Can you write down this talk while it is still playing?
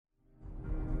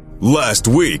Last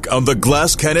week on the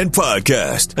Glass Cannon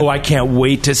podcast. Oh, I can't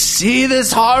wait to see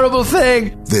this horrible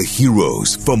thing. The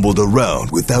heroes fumbled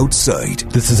around without sight.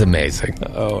 This is amazing.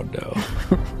 Oh, no.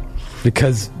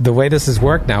 Because the way this has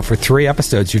worked now, for 3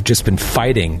 episodes, you've just been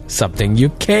fighting something you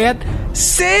can't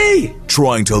see.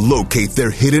 Trying to locate their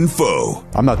hidden foe.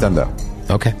 I'm not done, though.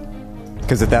 Okay.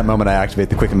 Because at that moment, I activate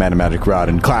the Quick and Mana Magic Rod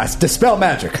and class Dispel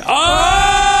Magic.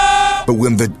 But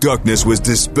when the darkness was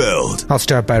dispelled... I'll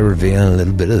start by revealing a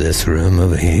little bit of this room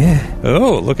over here.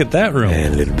 Oh, look at that room.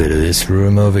 And a little bit of this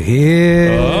room over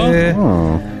here.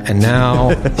 Oh. And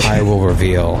now I will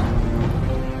reveal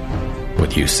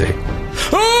what you see.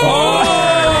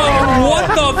 Oh! What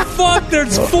the fuck?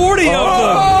 There's 40 of them.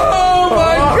 Oh,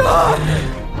 my God.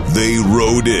 They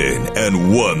rode in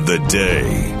and won the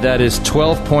day. That is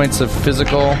 12 points of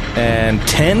physical and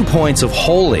 10 points of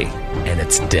holy. And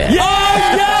it's dead.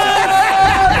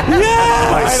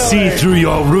 I see through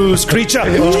your ruse, creature.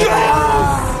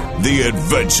 The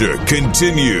adventure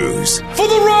continues. For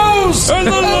the rose and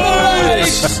the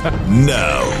light.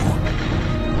 Now.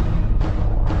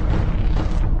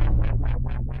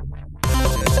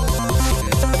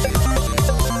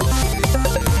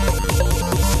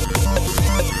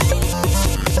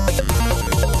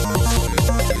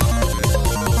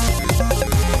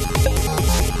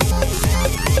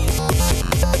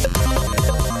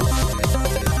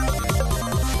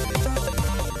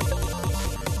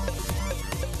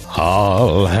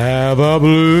 I'll have a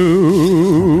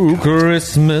blue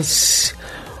Christmas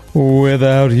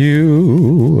without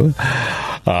you.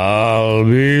 I'll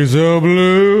be so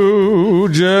blue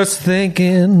just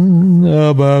thinking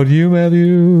about you,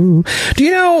 Matthew. Do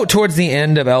you know towards the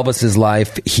end of Elvis's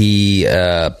life, he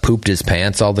pooped his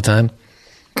pants all the time?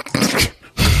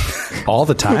 All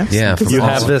the time? Yeah. You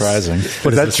have this. Surprising.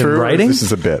 What is that this true? in writing? This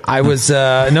is a bit. I was,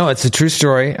 no, it's a true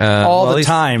story. All the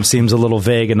time seems a little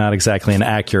vague and not exactly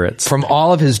inaccurate. From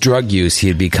all of his drug use, he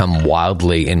had become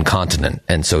wildly incontinent,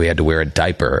 and so he had to wear a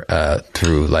diaper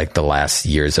through like the last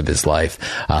years of his life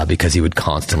because he would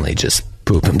constantly just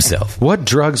poop himself. What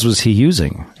drugs was he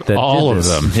using? All of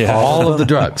them. Yeah. All of the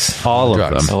drugs. All of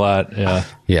drugs. them. A lot, yeah.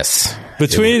 Yes.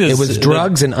 Between it was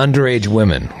drugs and underage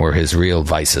women were his real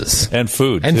vices. And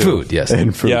food. And too. food, yes.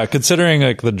 And food. Yeah, considering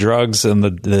like the drugs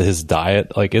and his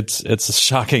diet, like it's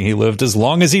shocking he lived as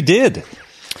long as he did.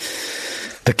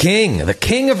 The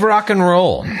king of rock and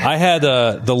roll. I had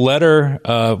the letter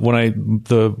when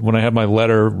I had my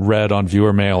letter read on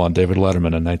viewer mail on David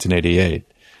Letterman in 1988.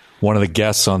 One of the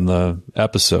guests on the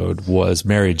episode was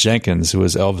Mary Jenkins, who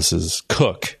was Elvis's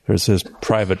cook. It was his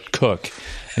private cook.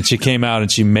 And she came out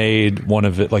and she made one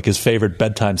of it, like his favorite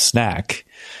bedtime snack,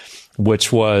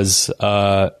 which was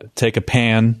take a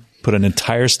pan, put an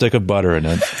entire stick of butter in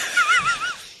it,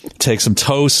 take some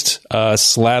toast,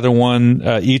 slather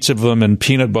each of them in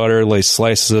peanut butter, lay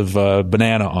slices of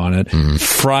banana on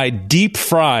it, deep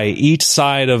fry each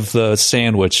side of the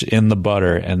sandwich in the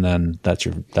butter, and then that's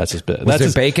his bed. Was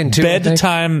there bacon too?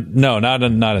 Bedtime? No, not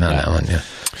in that one. Yeah.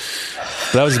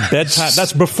 That was bedtime.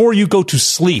 That's before you go to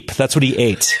sleep. That's what he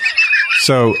ate.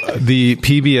 So the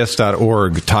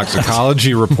PBS.org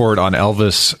toxicology report on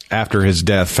Elvis after his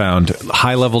death found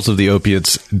high levels of the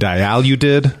opiates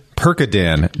Dialudid,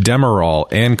 Percodan, Demerol,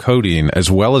 and codeine, as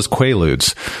well as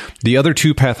Quaaludes. The other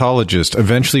 2 pathologists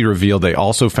eventually revealed they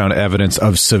also found evidence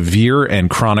of severe and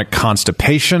chronic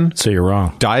constipation. So you're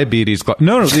wrong. Diabetes.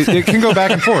 No, it can go back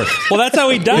and forth. Well, that's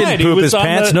how he died. He didn't poop his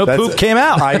pants. No poop came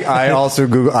out. I also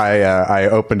Google. I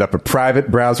opened up a private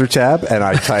browser tab and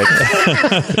I typed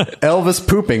Elvis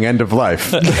pooping end of life.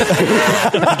 Did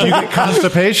you get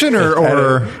constipation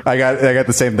or? I got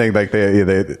the same thing. Like they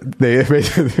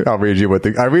I'll read you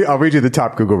I'll read you the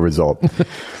top Google result.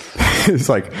 It's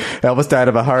like Elvis died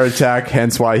of a heart attack,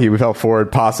 hence why he fell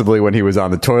forward possibly when he was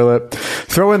on the toilet.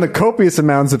 Throw in the copious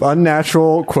amounts of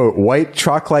unnatural, quote, white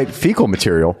chalk-like fecal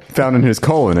material found in his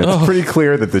colon. It's pretty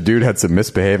clear that the dude had some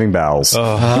misbehaving bowels.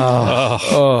 I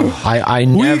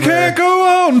never... We can't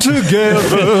go on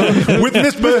together with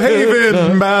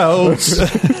misbehaving bowels.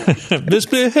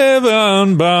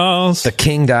 Misbehaving bowels. The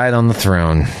king died on the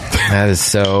throne. That is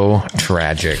so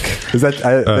tragic. Is that?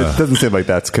 It doesn't seem like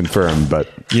that's confirmed, but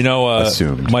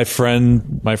assumed. My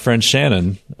friend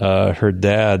Shannon, her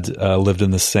dad lived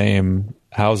in the same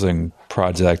housing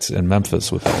project in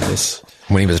Memphis with Elvis.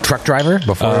 When he was a truck driver?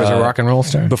 Before he was a rock and roll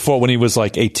star? When he was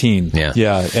like 18. Yeah.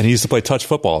 Yeah. And he used to play touch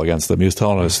football against them. He was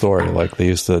telling us a story. Like they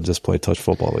used to just play touch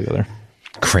football together.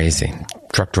 Crazy.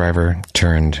 Truck driver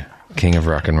turned king of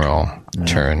rock and roll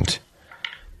turned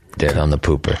dead on the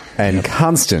pooper. And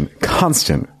constant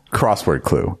crossword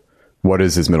clue. What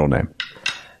is his middle name?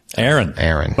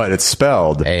 Aaron. but it's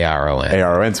spelled A-R-O-N.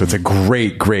 A-R-O-N. So it's a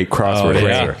great crossword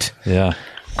answer. Yeah.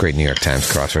 Great New York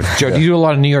Times crossword. Joe, do you do a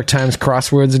lot of New York Times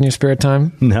crosswords in your spare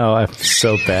time? No, I'm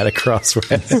so bad at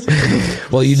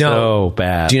crosswords. Well, you know. So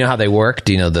bad. Do you know how they work?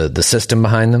 Do you know the system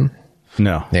behind them?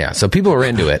 No. Yeah, so people are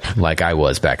into it, like I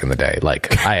was back in the day. Like,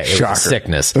 it was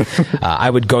sickness. I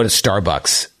would go to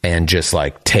Starbucks and just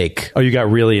like take. Oh, you got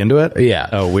really into it? Yeah.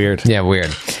 Oh, weird. Yeah,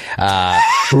 weird.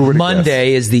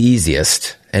 Monday is the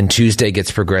easiest, and Tuesday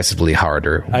gets progressively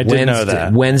harder. I did know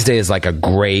that. Wednesday is like a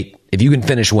great. If you can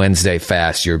finish Wednesday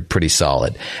fast, you're pretty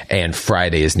solid. And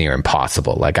Friday is near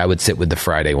impossible. Like, I would sit with the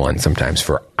Friday one sometimes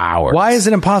for hours. Why is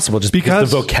it impossible? Just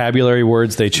because the vocabulary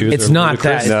words they choose? It's not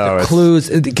that. No, it's the clues,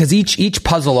 because each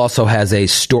puzzle also has a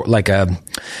story, like not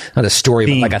a story,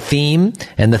 but like a theme.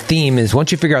 And the theme is,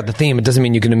 once you figure out the theme, it doesn't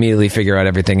mean you can immediately figure out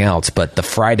everything else. But the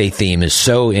Friday theme is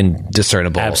so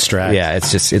indiscernible. Abstract. Yeah,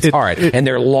 it's hard. And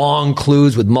they're long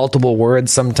clues with multiple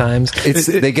words sometimes.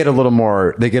 They get a little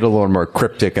more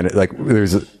cryptic, and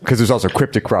because there's also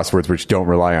cryptic crosswords which don't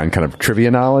rely on kind of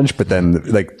trivia knowledge, but then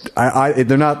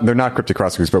they're not cryptic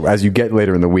crosswords, but as you get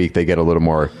later in the week, they get a little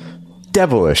more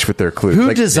devilish with their clues.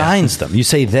 Who designs them? You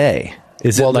say they.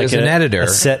 Is it like there's an editor. A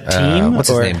set team? What's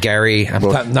his name? Gary.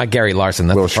 Not Gary Larson.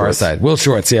 That's Will the far Schwartz. side. Will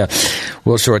Schwartz, yeah.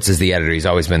 Will Schwartz is the editor. He's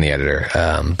always been the editor.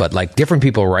 But like different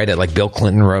people write it. Like Bill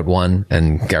Clinton wrote one,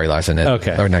 and Gary Larson.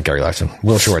 Okay. Or not Gary Larson.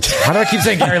 Will Schwartz. How do I keep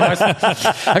saying Gary Larson?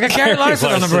 I got Gary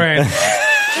Larson on the brain.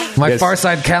 My Far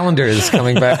Side calendar is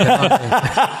coming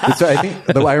back. So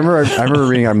I remember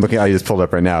reading. I just pulled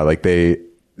up right now. Like the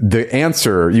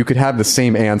answer, you could have the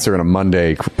same answer in a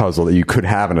Monday puzzle that you could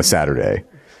have in a Saturday.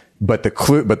 But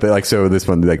so this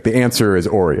one, like the answer is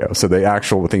Oreo. So the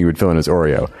actual thing you would fill in is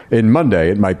Oreo. In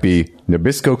Monday, it might be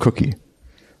Nabisco cookie.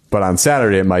 But on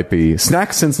Saturday, it might be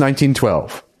snack since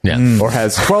 1912. Yeah. Or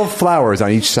has 12 flowers on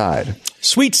each side.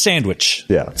 Sweet sandwich.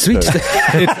 Yeah. Sweet.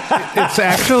 It's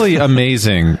actually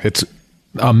amazing. It's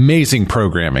amazing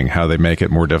programming how they make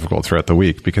it more difficult throughout the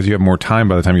week, because you have more time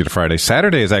by the time you get to Friday.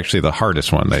 Saturday is actually the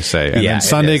hardest one, they say. And then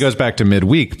Sunday goes back to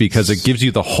midweek because it gives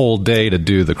you the whole day to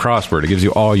do the crossword. It gives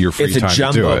you all your free time to do it. It's a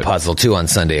jumbo puzzle, too, on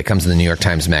Sunday. It comes in the New York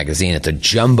Times Magazine. It's a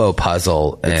jumbo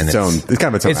puzzle. It's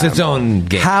kind of its own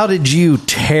game. How did you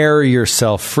tear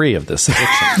yourself free of this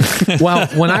addiction? Well,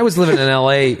 when I was living in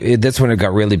L.A., that's when it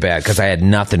got really bad, because I had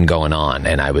nothing going on,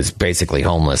 and I was basically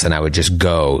homeless, and I would just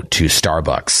go to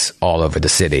Starbucks all over the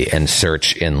city and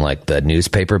search in like the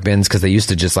newspaper bins, because they used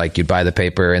to just like, you'd buy the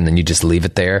paper and then you just leave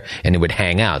it there and it would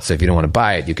hang out. So if you don't want to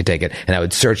buy it, you could take it. And I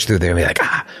would search through there and be like,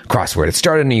 crossword. It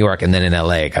started in New York, and then in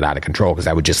LA it got out of control, because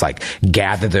I would just like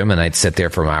gather them and I'd sit there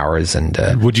for hours. And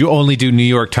would you only do New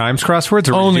York Times crosswords,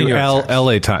 or only would you New York Times?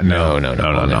 LA Times?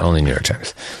 No. Only New York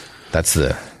Times. That's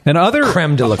the And other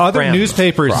creme de la other creme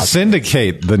newspapers crossword.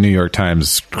 syndicate the New York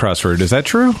Times crossword. Is that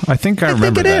true? I think I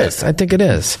remember that. I think it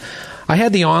is. I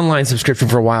had the online subscription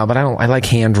for a while, but I like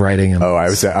handwriting.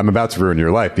 I'm about to ruin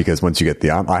your life, because once you get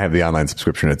I have the online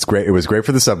subscription. It's great. It was great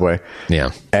for the subway.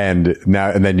 Yeah. And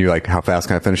then you're like, how fast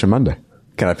can I finish a Monday?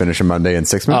 Can I finish a Monday in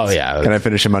 6 minutes? Oh, yeah. Can I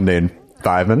finish a Monday in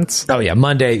 5 minutes? Oh, yeah.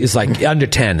 Monday is like under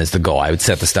 10 is the goal. I would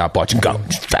set the stopwatch and go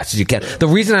as fast as you can. The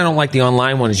reason I don't like the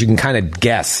online one is you can kind of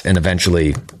guess, and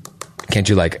eventually, can't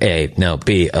you like A, no,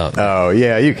 B, Oh,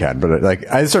 yeah, you can. But like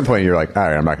at a certain point, you're like, all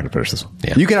right, I'm not going to finish this one.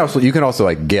 Yeah. You can also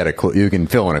like get a clue. You can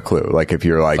fill in a clue. Like if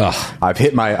you're like, I've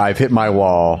hit my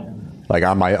wall. Like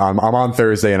I'm on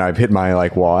Thursday and I've hit my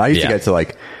like wall. I used to get to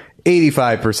like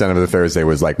 85% of the Thursday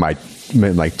was like my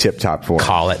tip top form.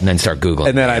 Call it and then start Googling.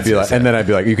 And then I'd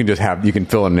be like, you can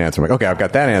fill in an answer. I'm like, okay, I've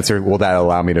got that answer. Will that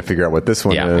allow me to figure out what this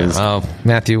one is? Oh,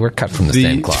 Matthew, we're cut from the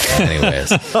same cloth. Anyways.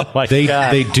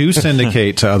 They do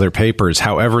syndicate to other papers.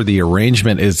 However, the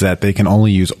arrangement is that they can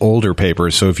only use older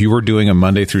papers. So if you were doing a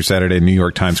Monday through Saturday New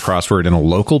York Times crossword in a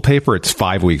local paper, it's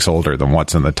 5 weeks older than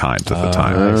what's in the Times at the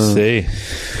time. I see.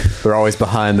 They're always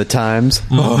behind the times.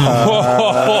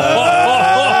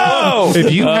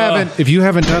 If you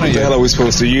haven't done it What the hell yet, are we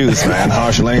supposed to use, man?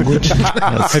 Harsh language?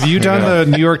 have you done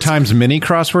the New York Times mini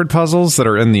crossword puzzles that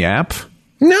are in the app?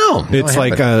 No. It's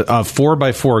like a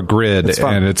 4x4 grid,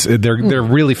 and they're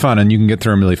really fun, and you can get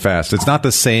through them really fast. It's not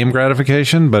the same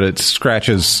gratification, but it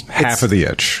scratches half of the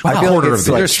itch. I feel Quarter like of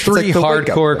the There's itch. three the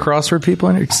wake-up hardcore thing. crossword people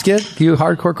in here. Skid, you a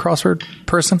hardcore crossword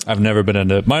person? I've never been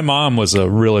into it. My mom was a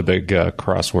really big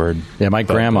crossword. Yeah, my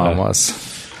but, grandma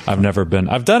was. I've never been.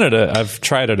 I've done it. I've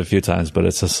tried it a few times, but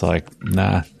it's just like,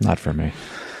 nah, not for me.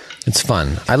 It's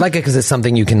fun. I like it because it's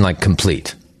something you can like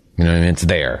complete. You know what I mean? It's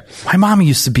there. My mom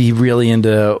used to be really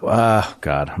into,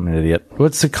 God, I'm an idiot.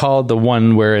 What's it called? The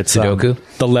one where it's Sudoku?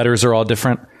 the letters are all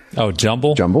different? Oh,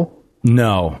 Jumble? Jumble?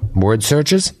 No. Word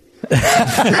searches?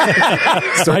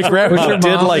 My grandma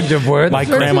did like word my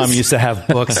grandma used to have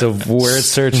books of word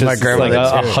searches. My grandmother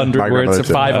like too. 100 words or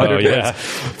 500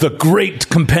 words. The Great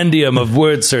Compendium of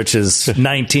Word Searches,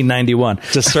 1991.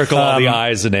 Just circle all the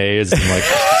I's and A's and like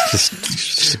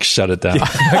just shut it down.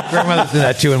 My grandmother did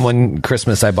that too. And one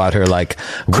Christmas, I bought her like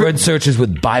word searches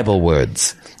with Bible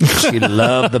words. She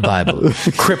loved the Bible.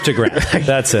 Cryptogram.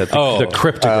 That's it. The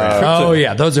cryptogram. Oh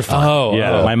yeah, those are fun.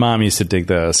 Yeah, my mom used to dig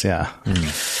those. Yeah,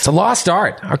 It's a lost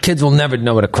art. Our kids will never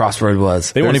know what a crossword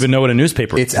was. they won't even know what a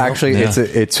newspaper is. It's actually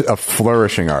it's a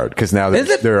flourishing art because now Is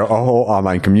it? there are whole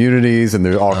online communities and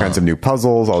there's all kinds of new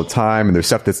puzzles all the time and there's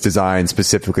stuff that's designed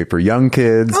specifically for young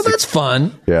kids. Oh, that's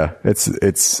fun. Yeah,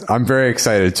 it's. I'm very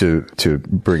excited to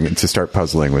start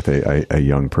puzzling with a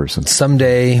young person.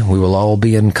 Someday we will all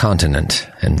be incontinent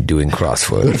and doing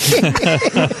crosswords.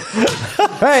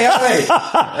 Hey,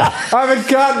 I'm a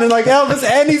continent like Elvis,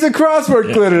 and he's a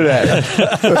crossword clue today.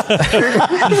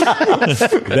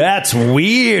 That's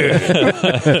weird.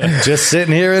 Just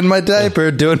sitting here in my diaper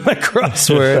doing my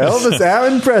crossword. Elvis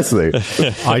Allen Presley.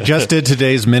 I just did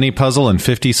today's mini puzzle in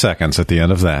 50 seconds at the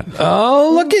end of that.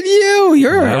 Oh, look at you.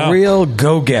 You're a real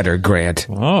go-getter, Grant.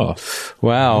 Oh,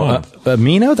 Wow.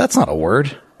 Amino? That's not a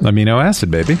word. Amino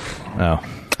acid, baby. Oh.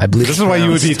 I believe This is why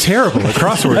you would be terrible at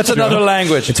crosswords. That's another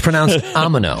language. It's pronounced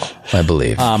amino, I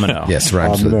believe. Amino. Yes,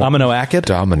 rhymes with Amino acid?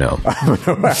 domino.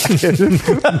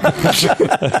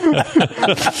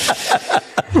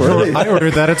 I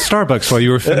ordered that at Starbucks while you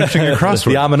were finishing your The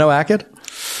crossword. amino acid?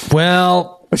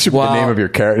 Well, That should be the name of your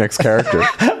next character.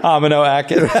 Amino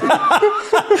acid.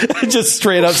 Just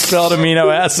straight up spelled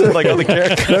amino acid like on the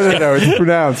character. No. It's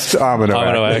pronounced amino.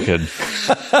 Amino acid.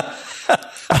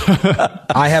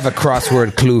 I have a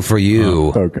crossword clue for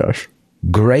you. Oh gosh.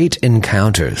 Great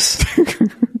encounters.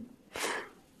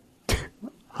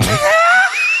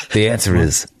 The answer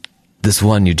is this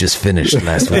one you just finished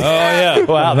last week. Oh yeah!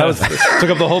 Wow, that was took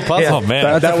up the whole puzzle. Yeah. Oh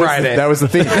man, That was the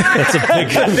theme. That's a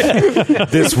big.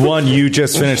 This one you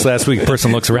just finished last week.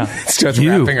 Person looks around. Just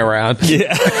wrapping around. Me?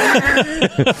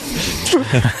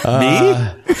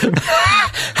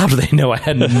 How do they know I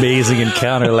had an amazing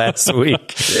encounter last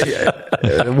week?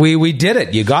 We did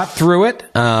it. You got through it.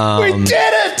 We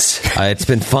did it! It's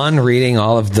been fun reading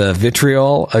all of the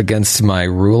vitriol against my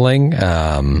ruling.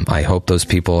 I hope those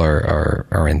people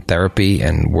are in therapy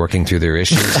and working through their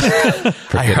issues. I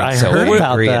heard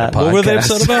about that. what were they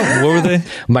upset about? What were they?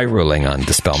 My ruling on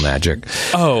Dispel Magic.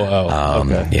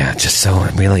 Okay. Yeah, just so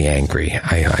really angry.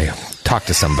 I talked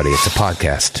to somebody. It's a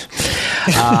podcast.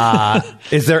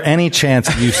 Is there any chance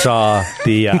you saw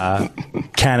the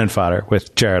cannon fodder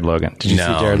with Jared Logan? Did you see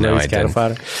Jared Logan's cannon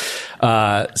fodder?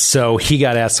 So he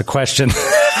got asked a question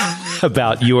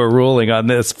about your ruling on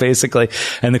this, basically,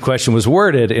 and the question was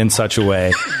worded in such a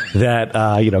way that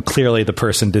clearly the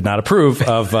person did not approve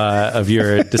of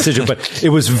your decision, but it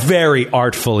was very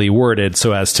artfully worded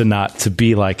so as to not to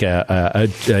be like a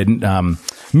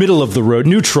middle of the road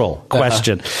neutral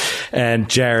question. And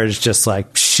Jared's just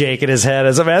like shaking his head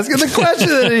as I'm asking the question,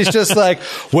 and he's just like,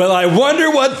 well, I wonder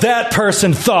what that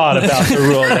person thought about the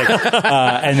ruling.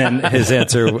 And then his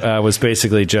answer was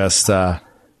basically just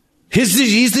he's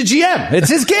the GM. It's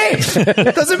his game.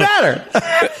 It doesn't matter.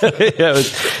 Yeah, it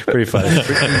was pretty funny.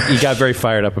 He got very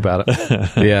fired up about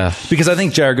it. Yeah. Because I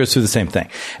think Jared goes through the same thing.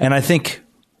 And I think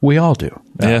we all do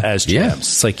as GMs. Yeah.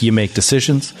 It's like you make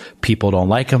decisions. People don't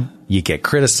like them. You get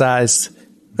criticized.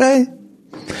 Hey,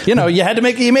 you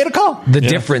made a call. The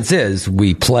difference is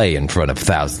we play in front of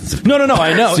thousands of people. No,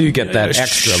 I know. So you get that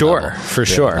extra level. For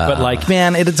sure. But like,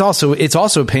 man, it's also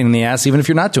a pain in the ass, even if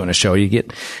you're not doing a show. You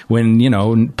get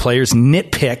when, players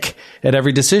nitpick at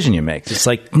every decision you make. It's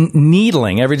like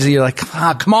needling every decision. You're like,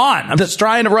 come on. I'm just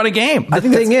trying to run a game. The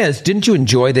thing is, didn't you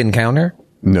enjoy the encounter?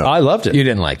 No. I loved it. You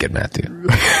didn't like it, Matthew.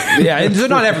 Yeah, so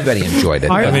not everybody enjoyed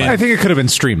it. I think it could have been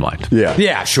streamlined.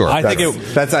 Yeah, sure. I think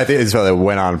it's what it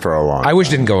went on for a long. I wish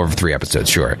it didn't go over 3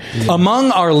 episodes, sure. Among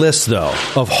our list, though,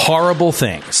 of horrible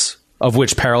things, of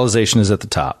which paralyzation is at the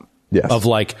top, Yes. of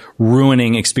like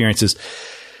ruining experiences,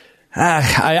 I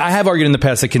have argued in the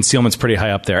past that concealment's pretty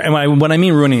high up there. And when I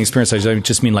mean ruining experience, I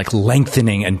just mean like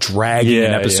lengthening and dragging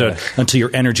an episode until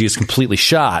your energy is completely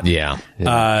shot. Yeah.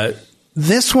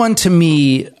 This one, to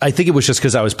me, I think it was just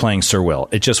because I was playing Sir Will.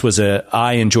 It just was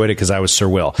I enjoyed it because I was Sir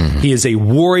Will. Mm-hmm. He is a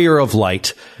warrior of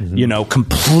light,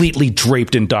 completely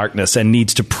draped in darkness and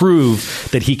needs to prove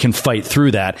that he can fight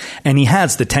through that. And he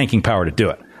has the tanking power to do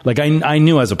it. Like I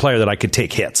knew as a player that I could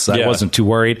take hits. I wasn't too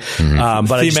worried. Mm-hmm.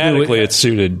 But thematically, it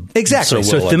suited exactly.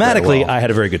 Sir Will so thematically, well. I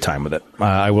had a very good time with it.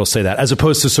 I will say that, as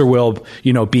opposed to Sir Will,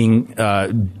 being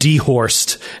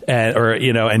dehorsed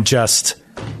and just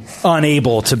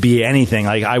unable to be anything.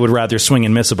 Like, I would rather swing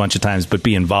and miss a bunch of times, but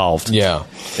be involved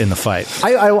in the fight.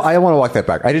 I want to walk that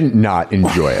back. I didn't not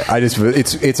enjoy it.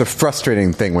 It's a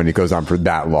frustrating thing when it goes on for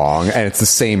that long, and it's the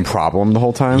same problem the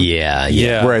whole time.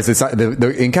 Yeah. Whereas it's not,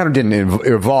 the encounter didn't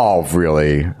evolve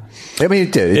really. I mean,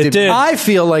 it did. It did. I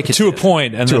feel like to a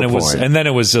point, and then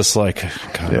it was just like,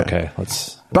 God, Yeah. okay,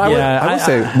 let's. But I would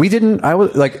say we didn't. I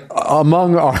was like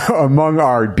among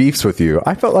our beefs with you.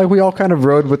 I felt like we all kind of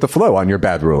rode with the flow on your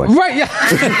bad ruling. Right? Yeah,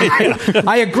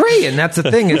 I agree, and that's the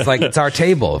thing. Is like it's our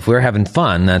table. If we're having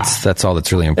fun, that's all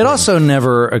that's really important. It also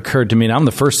never occurred to me, and I'm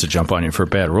the first to jump on you for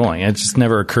bad ruling. It just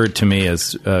never occurred to me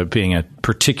as being a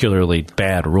particularly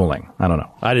bad ruling. I don't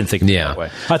know. I didn't think of it that way.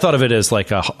 I thought of it as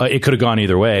like it could have gone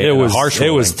either way. It was harsh. It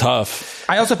was tough.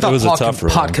 I also felt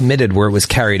pot committed, where it was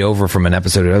carried over from an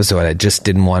episode to episode. I just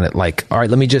didn't want it. Like, all right,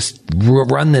 let me just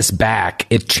run this back.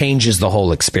 It changes the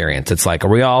whole experience. It's like,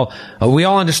 we all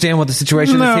understand what the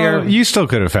situation is here? You still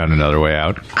could have found another way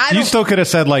out. You still could have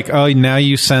said like, oh, now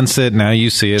you sense it, now you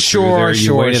see it. Sure,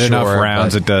 you waited enough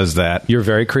rounds. It does that. You're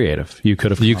very creative. You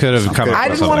could have come. I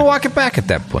didn't want to walk it back at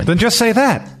that point. Then just say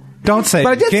that. Don't say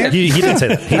but it. He did say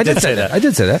that. I did say that. I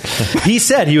did say that. He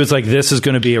said he was like, this is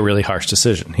going to be a really harsh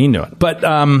decision. He knew it. But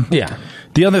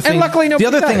the other thing,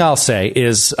 thing I'll say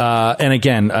is, and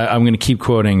again, I'm going to keep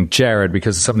quoting Jared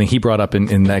because it's something he brought up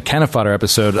in that Cannon Fodder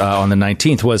episode on the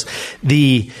 19th was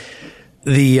the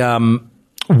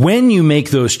when you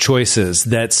make those choices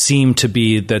that seem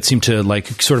to like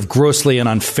sort of grossly and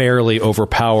unfairly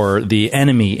overpower the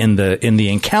enemy in the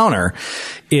encounter,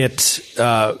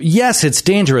 yes, it's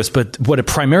dangerous, but what it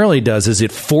primarily does is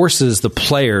it forces the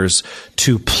players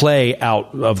to play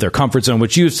out of their comfort zone,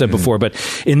 which you've said before. But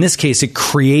in this case, it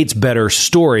creates better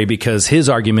story because his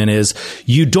argument is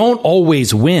you don't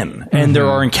always win. And there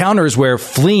are encounters where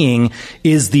fleeing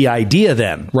is the idea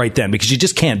right then, because you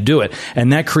just can't do it.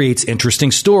 And that creates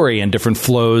interesting story and different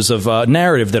flows of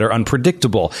narrative that are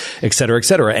unpredictable, et cetera, et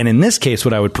cetera. And in this case,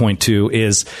 what I would point to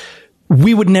is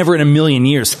we would never in a million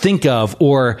years think of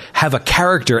or have a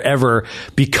character ever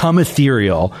become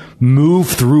ethereal, move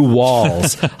through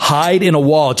walls, hide in a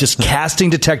wall, just casting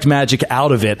detect magic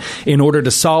out of it in order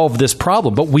to solve this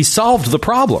problem. But we solved the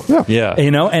problem. Yeah.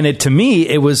 You know, and to me,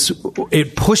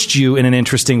 it pushed you in an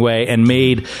interesting way and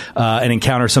made an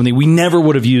encounter something we never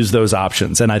would have used those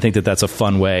options. And I think that that's a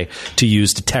fun way to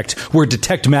use detect, where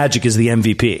detect magic is the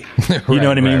MVP. You know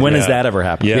what I mean? When has that ever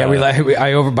happened?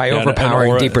 By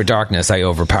overpowering Deeper Darkness, I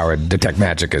overpowered Detect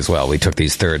Magic as well. We took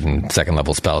these 3rd and 2nd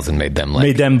level spells and made them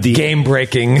the game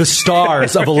breaking, the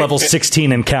stars of a level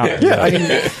 16 encounter. Yeah, I mean,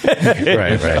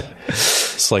 right.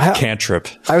 It's like cantrip.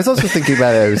 I was also thinking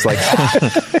about it. It was like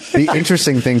the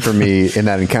interesting thing for me in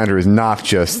that encounter is not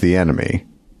just the enemy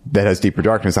that has Deeper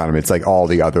Darkness on him. It's like all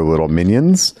the other little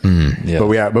minions. But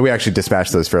we actually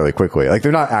dispatched those fairly quickly. Like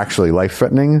they're not actually life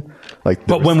threatening.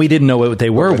 But when we didn't know what they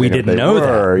were, we didn't know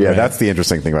that. Yeah, that's the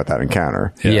interesting thing about that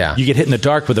encounter. Yeah. You get hit in the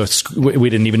dark with we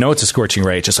didn't even know it's a scorching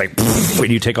ray. It's just like,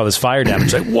 when you take all this fire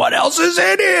damage, like, what else is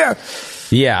in here?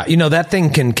 Yeah. You know, that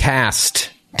thing can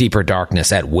cast Deeper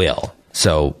Darkness at will.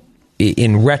 So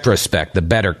in retrospect, the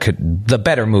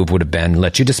better move would have been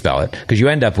let you dispel it, because you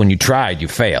end up, when you tried, you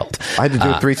failed. I had to do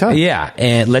it 3 times. Yeah,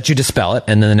 and let you dispel it,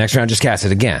 and then the next round just cast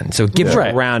it again. So it gives you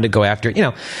a round to go after.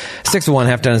 6 of one,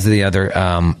 half done to the other.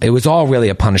 It was all really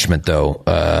a punishment, though,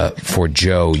 for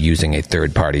Joe using a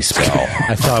third-party spell.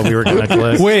 I thought we were going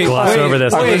to gloss over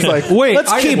this.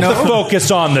 Let's keep the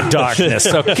focus on the darkness,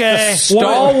 okay?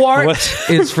 Stalwart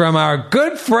is from our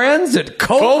good friends at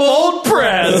Kobold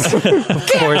Press. Of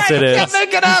course it is. Can't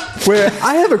make it up. Wait,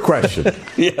 I have a question.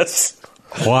 Yes.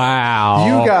 Wow.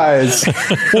 You guys,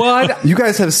 what? You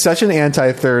guys have such an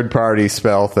anti-third party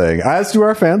spell thing, as do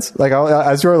our fans,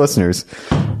 as do our listeners.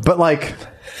 But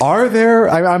are there?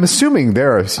 I'm assuming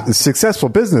they're a successful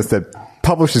business that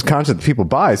publishes content that people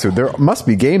buy, so there must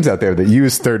be games out there that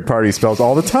use third party spells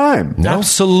all the time. No.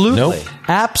 Absolutely,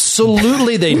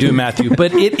 absolutely, they do, Matthew.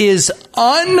 But it is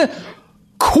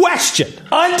unquestioned,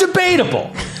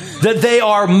 undebatable, that they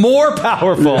are more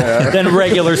powerful than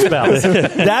regular spells.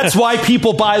 That's why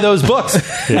people buy those books.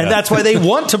 And that's why they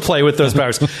want to play with those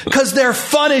powers. Because they're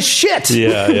fun as shit.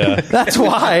 Yeah. That's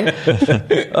why.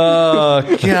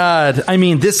 Oh, God. I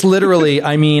mean, this literally,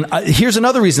 here's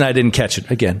another reason I didn't catch it.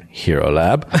 Again, Hero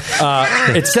Lab.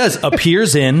 It says,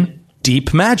 appears in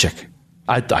Deep Magic.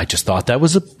 I just thought that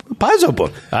was a Paizo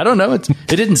book. I don't know. It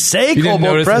didn't say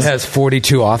Kobold Press. It has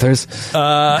 42 authors.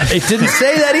 It didn't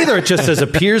say that either. It just says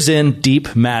appears in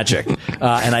Deep Magic.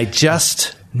 And I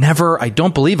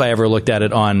don't believe I ever looked at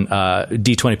it on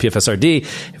D20 PFSRD.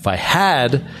 If I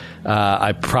had,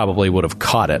 I probably would have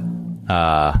caught it.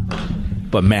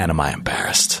 But man, am I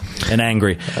embarrassed. and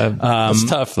angry. It's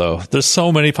tough, though. There's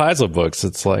so many Paizo books.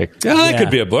 It's like, that could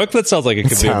be a book. That sounds like it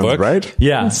could be a book. Right?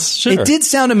 Yeah. Sure. It did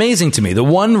sound amazing to me. The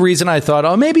one reason I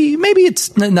thought, maybe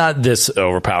it's not this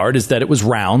overpowered is that it was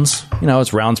rounds.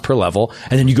 It's rounds per level.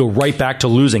 And then you go right back to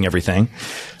losing everything.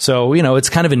 So, it's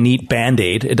kind of a neat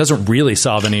Band-Aid. It doesn't really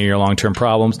solve any of your long-term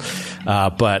problems,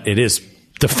 but it is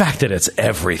the fact that it's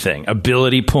everything.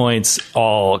 Ability points,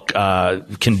 all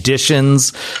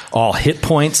conditions, all hit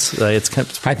points. It's kind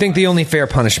of, I think the only fair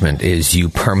punishment is you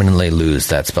permanently lose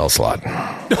that spell slot.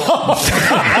 That's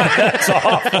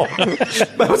awful.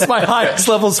 That was my highest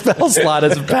level spell slot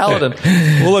as a paladin.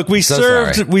 Well, look, we So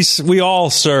served. We all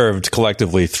served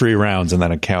collectively 3 rounds in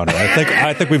that encounter.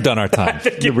 I think we've done our time.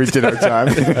 We did our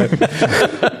time.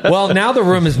 Well, now the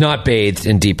room is not bathed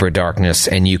in deeper darkness,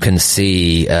 and you can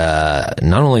see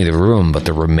not only the room, but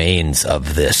the remains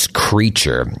of this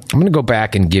creature. I'm going to go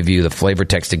back and give you the flavor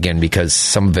text again because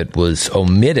some of it was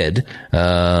omitted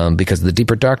because of the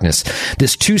deeper darkness.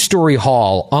 This 2-story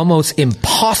hall, almost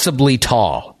impossibly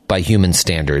tall by human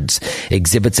standards,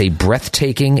 exhibits a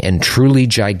breathtaking and truly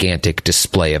gigantic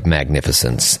display of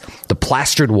magnificence. The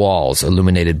plastered walls,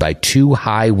 illuminated by 2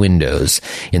 high windows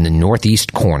in the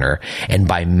northeast corner and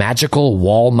by magical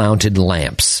wall-mounted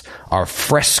lamps, are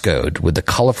frescoed with the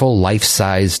colorful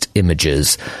life-sized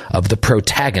images of the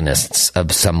protagonists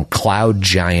of some cloud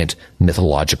giant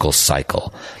mythological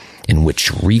cycle, in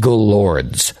which regal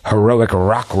lords, heroic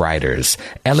rock riders,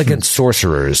 elegant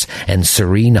sorcerers, and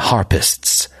serene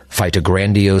harpists fight a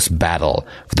grandiose battle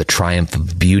for the triumph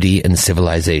of beauty and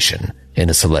civilization in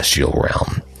a celestial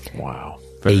realm. Wow.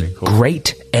 A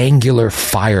great angular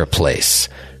fireplace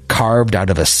carved out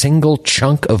of a single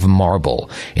chunk of marble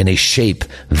in a shape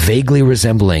vaguely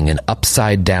resembling an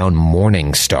upside-down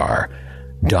morning star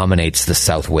dominates the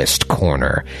southwest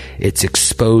corner, its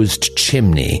exposed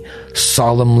chimney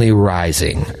solemnly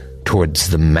rising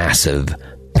towards the massive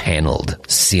paneled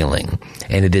ceiling.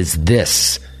 And it is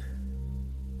this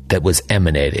that was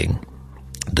emanating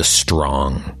the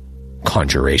strong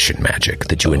conjuration magic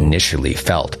that you initially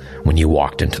felt when you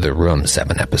walked into the room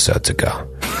 7 episodes ago.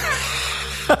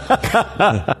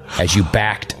 As you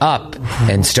backed up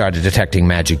and started detecting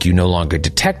magic, you no longer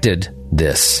detected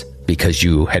this because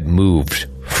you had moved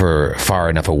for far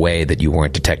enough away that you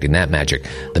weren't detecting that magic.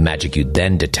 The magic you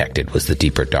then detected was the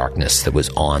deeper darkness that was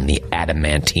on the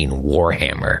adamantine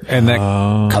warhammer And that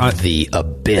of the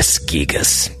Abyss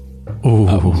Gigas.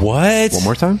 What? One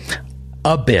more time?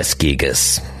 Abyss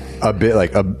Gigas. A bit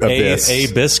like abyss. A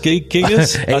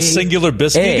biscuigus? A singular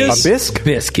biscuigus? A bisque?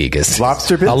 Biscuigus.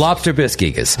 Lobster bisque? A lobster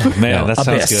biscuigus. Man, that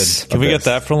sounds Abyss. good. Can we get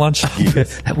that for lunch?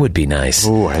 That would be nice.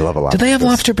 Ooh, I love a lobster Do they have bisque.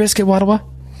 lobster bisque at Wattawa?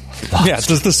 Yeah,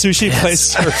 does the sushi place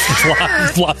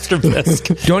serve lobster bisque?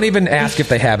 Don't even ask if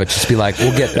they have it. Just be like,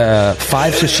 we'll get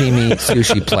 5 sashimi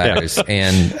sushi platters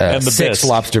and the 6 bisque.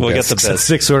 lobster We'll get bisques. the bisque.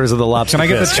 6 orders of the lobster. Can I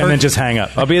get the bisque, and then just hang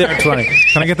up? I'll be there in 20.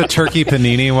 Can I get the turkey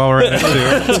panini while we're in it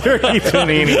too? Turkey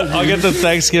panini. I'll get the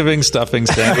Thanksgiving stuffing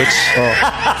sandwich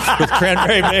with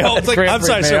cranberry mayo. It's like, I'm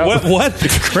sorry, sir, what?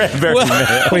 Cranberry What? mayo.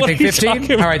 What do you What think, are you 15?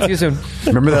 talking All right, see you soon.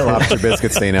 Remember that lobster bisque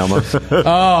at St. Elmo's?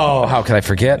 Oh, how could I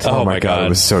forget? Oh, my God. It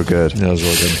was so good. That was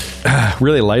really good.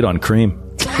 Really light on cream.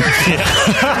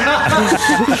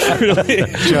 Really?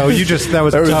 Joe, that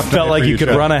was tough. Felt like you could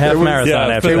run a half marathon yeah,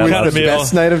 after but that. It was kind the of meal.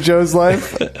 best night of Joe's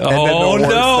life. and then the Oh, worst no.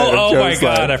 night of Oh, my Joe's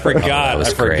God. life. I forgot. was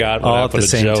I forgot what All at happened the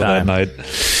to same Joe time. that night.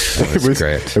 It was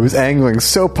great. It was angling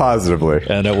so positively.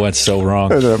 And it went so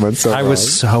wrong. And then it went so I wrong.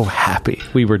 was so happy.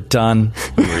 We were done.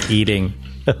 We were eating.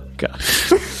 Oh, God.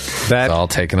 It's all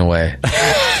taken away.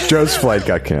 Joe's flight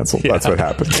got canceled. That's what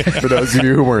happened. For those of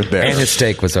you who weren't there. And his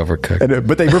steak was overcooked.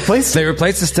 But they replaced They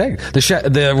replaced the steak.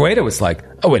 The waiter was like,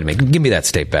 oh, wait a minute, give me that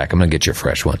steak back. I'm going to get you a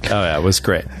fresh one. Oh, yeah, it was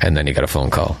great. And then you got a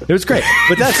phone call. It was great.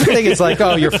 But that's the thing. It's like,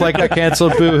 oh, your flight got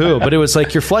canceled, boo-hoo. But it was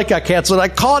like, your flight got canceled. I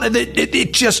called it.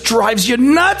 It just drives you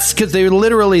nuts because they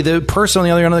literally, the person on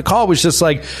the other end of the call was just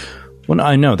like, well,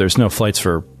 I know there's no flights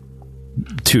for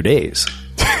 2 days.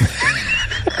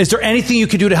 Is there anything you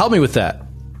could do to help me with that?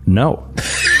 No.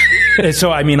 And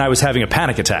so, I mean, I was having a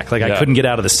panic attack. Like, I couldn't get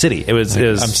out of the city. It was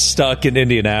I'm stuck in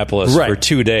Indianapolis Right. for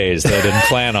 2 days that I didn't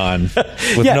plan on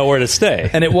with Yeah. nowhere to stay.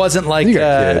 And it wasn't like,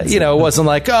 it wasn't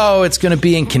like, oh, it's going to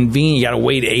be inconvenient. You got to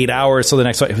wait 8 hours till the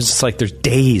next flight. It was just like, there's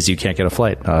days you can't get a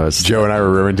flight. Joe and I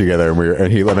were rooming together,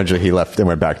 and he eventually left and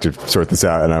went back to sort this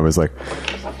out. And I was like,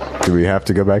 Do we have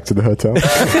to go back to the hotel?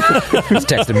 Just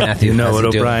texted Matthew. You know How's what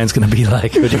he doing? O'Brien's going to be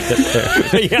like when you get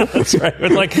there. Yeah, that's right.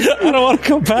 But like, I don't want to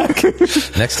come back.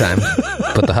 Next time,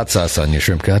 put the hot sauce on your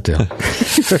shrimp cocktail.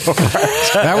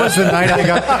 That was the night I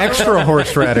got extra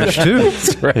horseradish, too.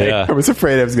 Yeah. I was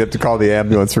afraid I was going to have to call the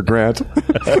ambulance for Grant.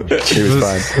 He was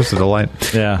fine. It was a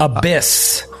delight. Yeah.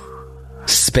 Abyss.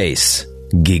 Space.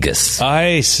 Gigas.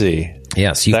 I see.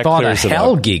 Yes, you That fought a clears it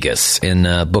Hell up. Gigas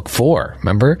in book 4.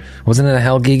 Remember? Wasn't it a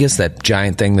Hell Gigas, that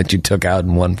giant thing that you took out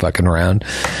in one fucking round?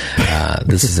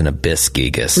 This is an Abyss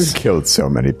Gigas. We've killed so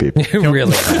many people. You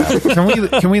really have.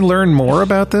 Can we learn more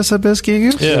about this Abyss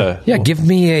Gigas? Yeah. Yeah, give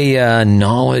me a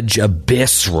knowledge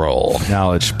Abyss roll.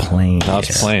 Knowledge plane. Now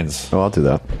it's planes. Oh, I'll do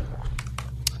that.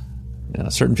 Yeah,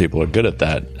 certain people are good at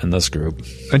that in this group.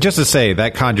 And just to say,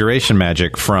 that conjuration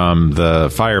magic from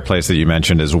the fireplace that you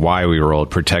mentioned is why we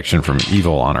rolled protection from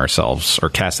evil on ourselves, or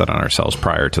cast that on ourselves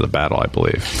prior to the battle, I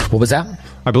believe. What was that?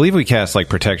 I believe we cast like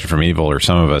protection from evil, or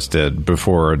some of us did,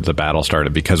 before the battle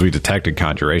started because we detected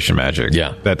conjuration magic.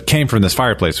 Yeah. That came from this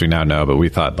fireplace we now know, but we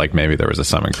thought like maybe there was a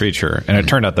summoned creature. And it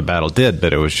turned out the battle did,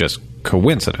 but it was just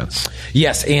coincidence.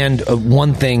 Yes, and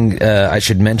one thing I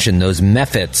should mention, those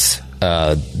methods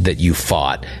that you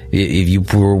fought. If you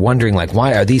were wondering, like,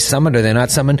 why are these summoned? Are they not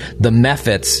summoned? The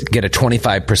Mephits get a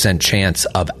 25% chance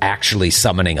of actually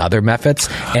summoning other Mephits,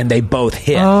 and they both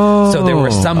hit. So there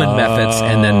were summoned Mephits,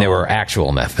 and then there were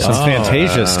actual Mephits. Some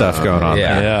Fantasia stuff going on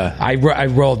there. Yeah. I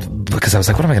rolled, because I was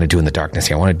like, what am I going to do in the darkness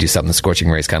here? I want to do something. The Scorching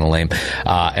Ray is kind of lame.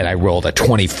 And I rolled a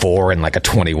 24 and like a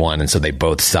 21, and so they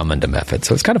both summoned a Mephit.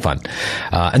 So it's kind of fun.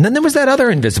 And then there was that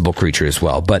other invisible creature as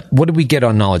well. But what did we get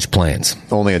on Knowledge Planes?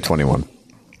 Only a 21.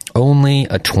 Only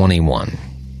a 21.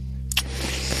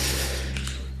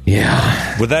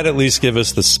 Yeah. Would that at least give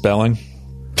us the spelling?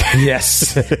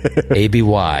 Yes.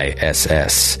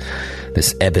 ABYSS.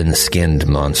 This ebon-skinned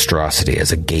monstrosity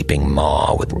has a gaping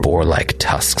maw with boar-like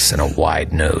tusks and a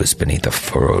wide nose beneath a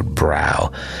furrowed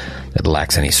brow that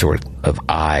lacks any sort of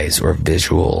eyes or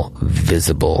visible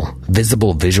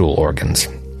visual organs.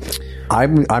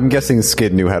 I'm guessing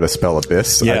Skid knew how to spell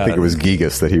abyss. Yeah. I think it was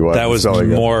Gigas that he was. That was spelling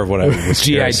it. more of what I was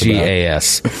curious about.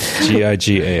 Gigas.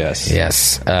 Gigas.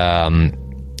 Yes.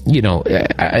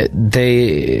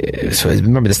 So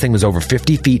remember, this thing was over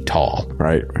 50 feet tall,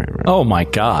 Right. Oh my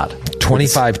God.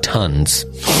 25 tons.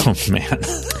 Oh, man.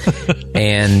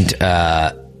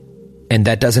 And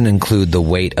that doesn't include the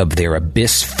weight of their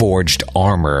abyss-forged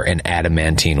armor and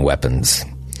adamantine weapons.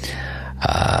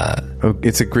 Oh,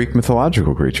 it's a Greek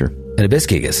mythological creature. An Abyss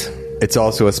Gigas. It's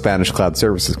also a Spanish cloud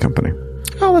services company.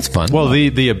 Oh, that's fun. Well,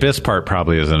 the Abyss part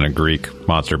probably isn't a Greek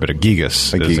monster, but a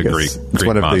Gigas is a Greek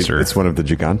monster. It's one of the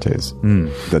Gigantes.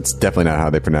 That's definitely not how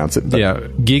they pronounce it. But Yeah,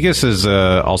 Gigas is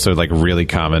also like a really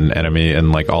common enemy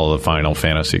in like all the Final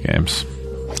Fantasy games.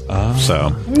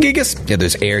 So Gigas. Yeah,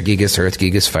 there's Air Gigas, Earth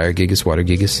Gigas, Fire Gigas, Water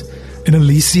Gigas. An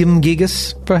Elysium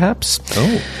Gigas, perhaps.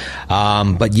 Oh.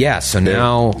 But yeah, so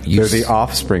now they're the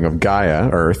offspring of Gaia,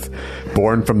 Earth,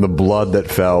 born from the blood that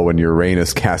fell when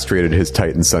Uranus castrated his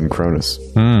Titan son Cronus.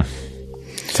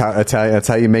 That's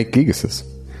how you make Gigases.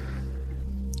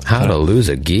 How to lose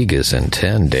a Gigas in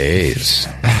 10 days.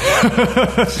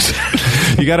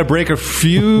 you got to break a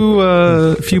few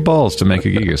balls to make a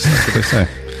Gigas. That's what they say.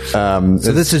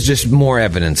 So this is just more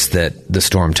evidence that the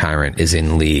Storm Tyrant is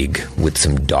in league with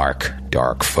some dark,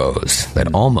 dark foes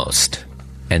that almost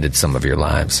ended some of your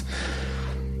lives.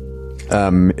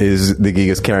 Is the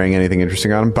Gigas carrying anything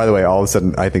interesting on him? By the way, all of a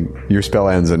sudden, I think your spell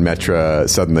ends and Metra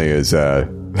suddenly is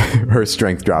her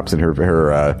strength drops and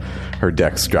her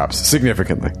dex drops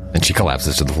significantly, And she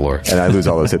collapses to the floor and I lose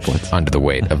all those hit points. under the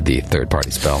weight of the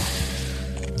third-party spell.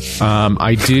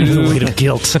 I do. Weight of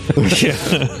guilt.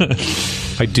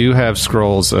 I do have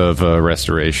scrolls of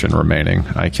restoration remaining.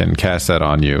 I can cast that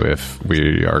on you if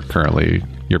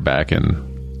you're back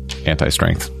in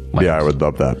anti-strength. Yeah, I would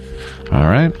love that. All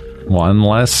right. One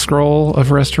less scroll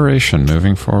of restoration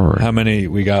moving forward. How many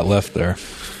we got left there?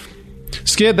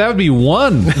 Skid, that would be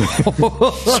one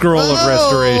scroll of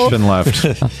restoration left.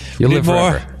 You'll Need live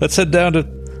more? forever. Let's head down to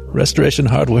Restoration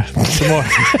Hardware. Some more.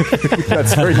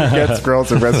 That's where you get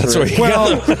scrolls of restoration.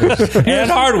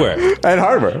 And hardware. And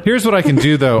hardware. Here's what I can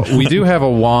do, though. We do have a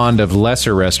wand of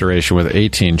lesser restoration with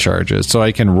 18 charges, so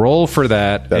I can roll for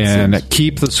that and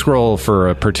keep the scroll for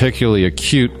a particularly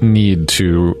acute need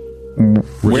to...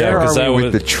 Where Yeah, 'cause are that we would-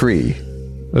 with the tree?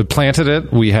 Planted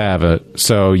it, we have it.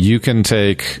 So you can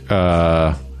take...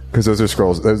 Because those are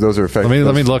scrolls. Those are effective.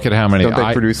 Let me look at how many. Don't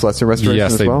they produce lesser restoration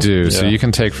Yes, as they well? do. So you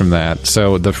can take from that.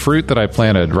 So the fruit that I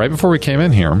planted right before we came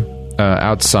in here,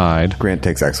 outside. Grant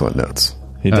takes excellent notes.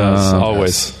 He does,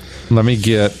 always. Let me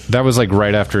get... That was like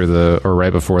right after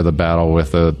right before the battle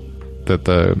with the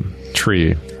the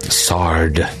tree.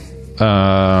 Sard.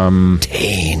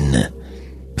 Tane.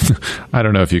 I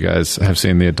don't know if you guys have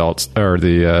seen the adults or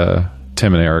the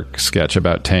Tim and Eric sketch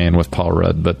about Tane with Paul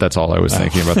Rudd, but that's all I was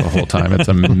thinking about the whole time. It's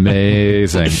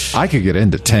amazing. I could get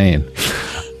into Tane.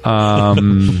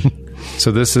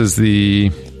 So this is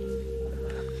the...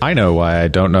 I know why I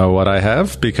don't know what I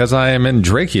have, because I am in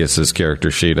Drakeus's character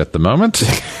sheet at the moment.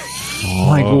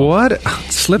 Like, what?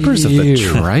 Slippers of the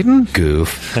Trident?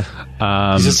 Goof.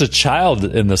 He's just a child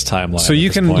in this timeline. So you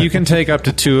can take up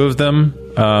to 2 of them,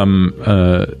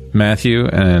 Matthew,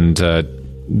 and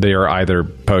they are either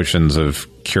potions of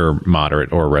cure,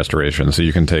 moderate, or restoration. So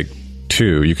you can take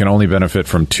 2. You can only benefit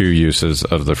from 2 uses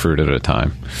of the fruit at a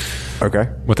time. Okay.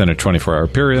 Within a 24-hour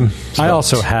period. I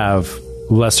also have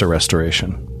lesser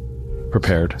restoration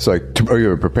prepared. So you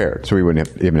were prepared, so we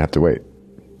wouldn't even have to wait.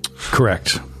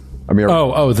 Correct. I mean,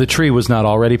 the tree was not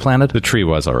already planted? The tree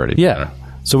was already planted.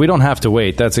 planted. So we don't have to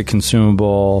wait. That's a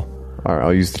consumable. All right,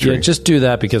 I'll use the tree. Yeah, just do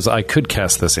that because I could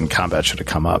cast this in combat should it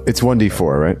come up. It's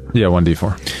 1d4, right? Yeah,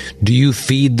 1d4. Do you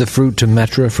feed the fruit to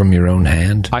Metra from your own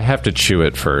hand? I have to chew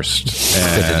it first.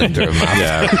 And, into her mouth.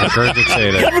 Yeah,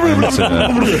 regurgitate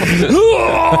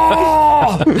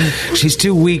it. She's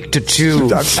too weak to chew.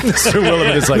 Sir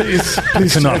Willamette is like, I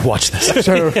cannot watch this.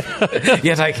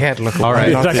 Yet I can't look away. All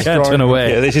right. I can't turn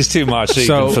away. Yeah, this is too much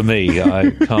even for me. I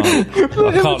can't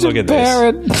look at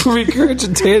this.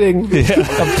 Regurgitating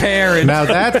a parent. Now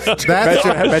that's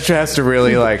Metra has to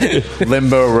really like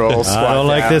limbo roll. Squat I don't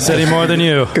like this any more than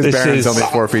you. because Baron's only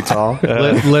 4 feet tall.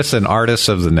 Listen, artists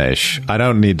of the niche, I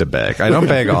don't need to beg. I don't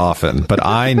beg often, but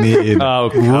I need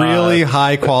really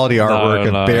high quality artwork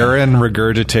of Baron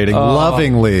regurgitating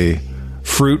lovingly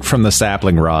fruit from the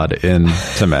sapling rod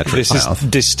into Metra's This mouth. is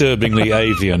disturbingly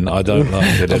avian. I don't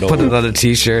like it at all. Put it on a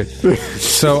t-shirt.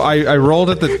 So I rolled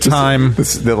at the time.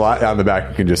 The line on the back,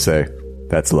 you can just say,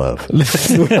 "That's love."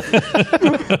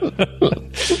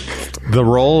 The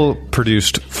roll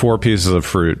produced 4 pieces of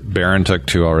fruit. Baron took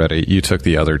 2 already. You took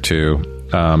the other 2.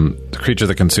 The creature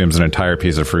that consumes an entire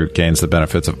piece of fruit gains the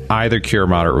benefits of either cure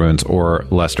moderate wounds or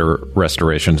lesser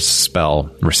restoration spell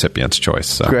recipient's choice.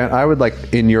 So. Grant, I would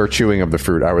like, in your chewing of the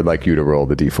fruit, I would like you to roll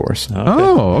the d4s.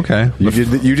 Oh, okay. You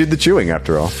did the chewing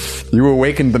after all. You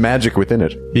awakened the magic within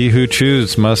it. He who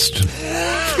chews must.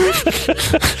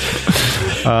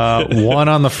 1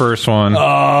 on the first one.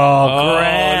 Oh,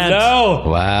 Grant. No.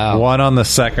 Wow. 1 on the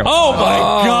second one. Oh, my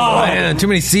God. Man, too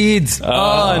many seeds.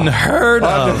 Unheard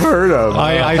of. Unheard of.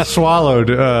 I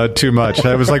swallowed too much.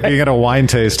 It was like being at a wine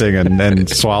tasting and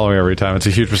swallowing every time. It's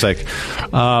a huge mistake.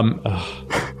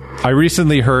 I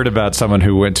recently heard about someone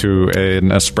who went to an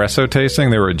espresso tasting.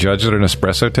 They were a judge at an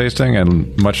espresso tasting,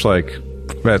 and much like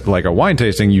at like a wine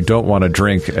tasting, you don't want to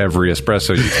drink every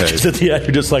espresso you taste. At the end,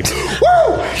 you're just like,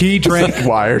 He drank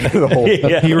Wired the whole.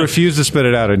 He refused to spit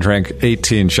it out and drank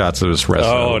 18 shots of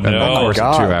espresso in the course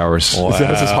of 2 hours. Wow.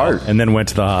 That's his heart. and then went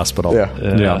to the hospital. Yeah.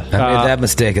 I made that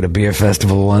mistake at a beer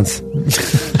festival once.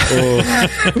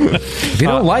 If you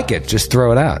don't like it, just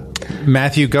throw it out.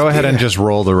 Matthew, go ahead and just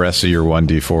roll the rest of your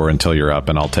 1d4 until you're up,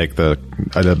 and I'll take the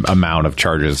amount of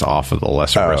charges off of the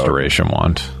lesser restoration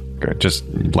wand. Good. Just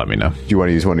let me know. Do you want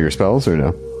to use one of your spells or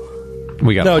no?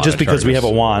 We got No, just because we have a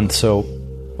wand, so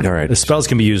All right. the spells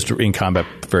can be used in combat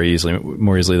very easily,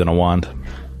 more easily than a wand.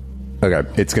 Okay,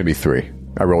 it's going to be 3.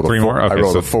 I rolled 3 a 4. more? Okay, I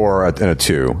rolled so a 4 and a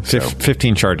 2. So.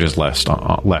 15 charges left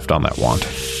on that wand.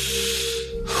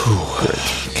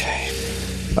 Okay.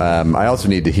 I also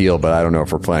need to heal, but I don't know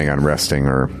if we're planning on resting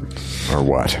or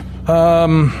what.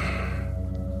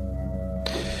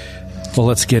 Well,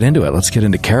 let's get into it. Let's get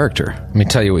into character. Let me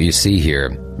tell you what you see here.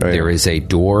 Right. There is a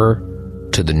door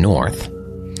to the north,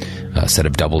 a set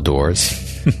of double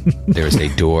doors. There's a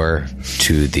door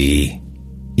to the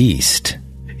east.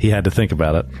 He had to think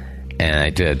about it. And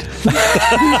I did.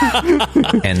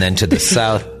 And then to the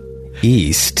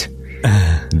southeast,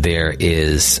 there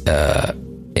is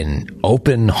an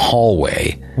open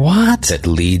hallway. What? That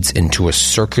leads into a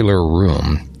circular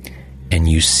room, and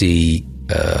you see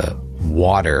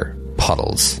water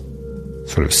puddles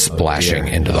sort of splashing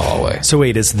into the hallway. So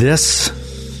wait, is this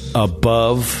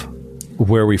above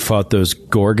where we fought those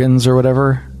Gorgons or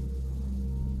whatever?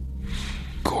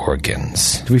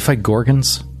 Gorgons. Did we fight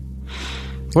Gorgons?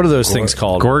 What are those things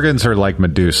called? Gorgons are like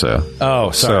Medusa.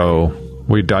 Oh, sorry. So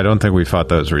I don't think we fought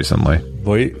those recently.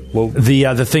 Wait, well,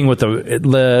 The thing with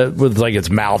with like its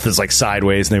mouth is like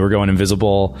sideways, and they were going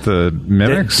invisible. The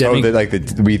mimics?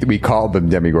 We called them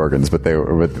demigorgons, but they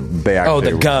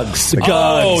actually the Gugs.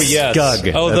 Gug. yes.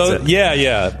 Gug.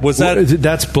 Yeah. Was that?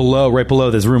 That's right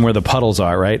below this room where the puddles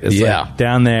are, right? It's like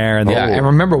down there. And and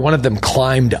remember, one of them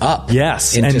climbed up.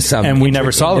 Yes, into some and we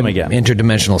never saw them again.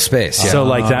 Interdimensional space. Yeah. So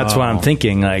like that's what I'm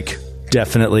thinking. Like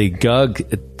definitely Gug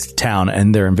town,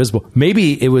 and they're invisible.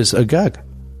 Maybe it was a Gug.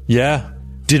 Yeah.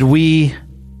 Did we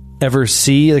ever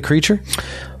see the creature?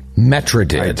 Metra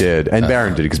did. I did, and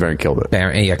Baron did because Baron killed it.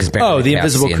 Because Baron. The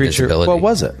invisible creature. What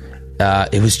was it?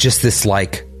 It was just this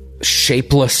like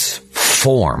shapeless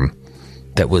form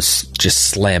that was just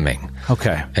slamming.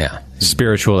 Okay. Yeah.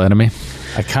 Spiritual enemy.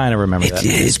 I kind of remember that.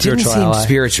 It didn't seem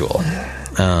spiritual.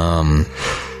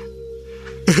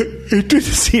 It didn't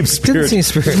seem spiritual.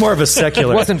 It's more of a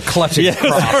secular. It wasn't clutching a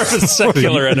cross. More of a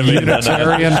secular enemy.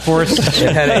 Unitarian force.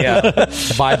 It had a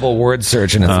Bible word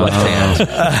search in its left hand.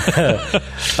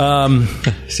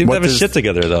 Seemed to have his shit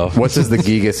together, though. What does the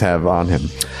Gigas have on him?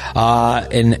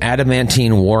 An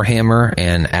adamantine warhammer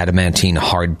and adamantine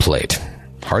hard plate.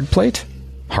 Hard plate?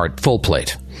 Full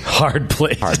plate. Hard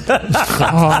plate. Full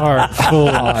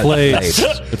plate.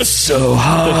 It's so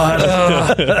hot.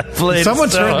 Someone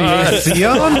turned the AC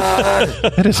on?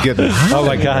 That is getting hot. Oh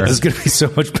my God, this is going to be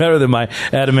so much better than my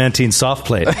adamantine soft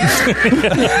plate.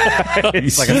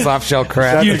 It's like a soft shell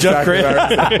crab. Huge upgrade.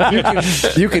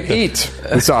 You can eat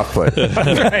the soft plate. Right,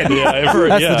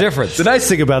 That's the difference. The nice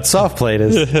thing about soft plate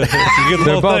is you get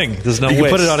the whole thing. There's no you can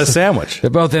waste. put it on a sandwich. They're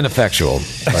both ineffectual.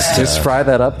 But, Just fry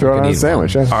that up, throw it on a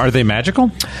sandwich. Yeah. Are they magical?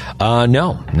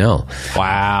 No.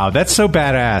 Wow, that's so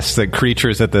badass that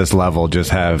creatures at this level just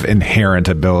have inherent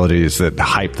abilities that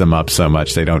hype them up so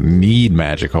much they don't need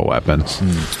magical weapons.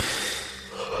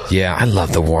 Yeah, I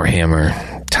love the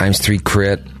Warhammer. ×3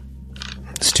 crit.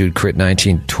 This dude crit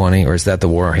 1920, or is that the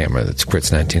Warhammer that's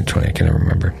crits 1920? I can't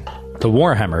remember. The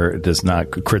Warhammer does not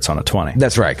crits on a 20.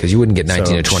 That's right, because you wouldn't get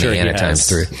 19 or 20 sure and a he has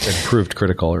 ×3. Improved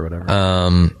critical or whatever.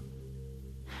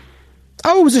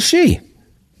 It was a she.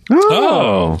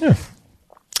 Oh. Yeah.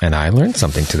 And I learned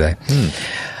something today.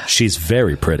 She's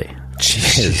very pretty. She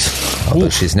is. Although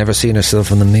she's never seen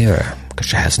herself in the mirror because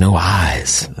she has no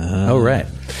eyes. Oh, right.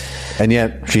 And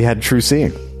yet she had true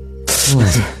seeing.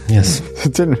 Yes.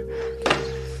 It didn't.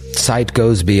 Sight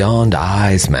goes beyond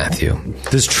eyes, Matthew.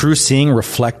 Does true seeing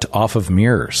reflect off of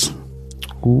mirrors?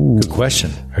 Ooh. Good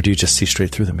question. Or do you just see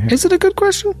straight through the mirror? Is it a good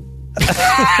question? It's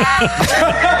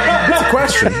a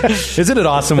question. Isn't it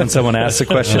awesome when someone asks a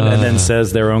question and then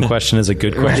says their own question is a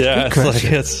good question? Yeah,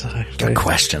 it's Good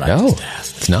question. No,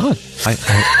 it's not.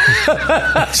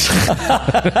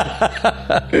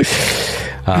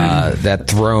 That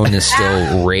throne is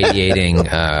still radiating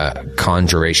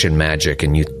conjuration magic,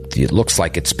 and it looks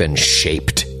like it's been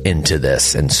shaped into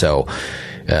this. And so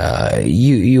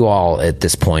you all at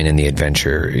this point in the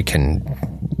adventure can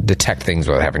detect things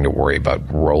without having to worry about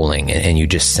rolling, and you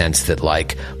just sense that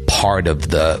like part of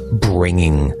the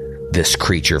bringing this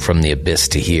creature from the abyss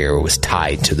to here was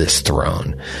tied to this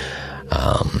throne.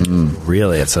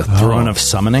 Really? It's a throne of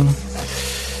summoning?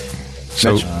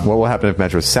 So, what will happen if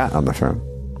Metro sat on the throne?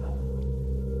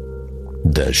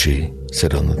 Does she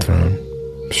sit on the throne?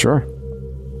 Sure.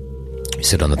 You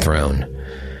sit on the throne,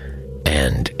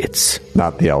 and it's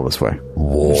not the Elvis way.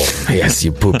 Warm. Yes,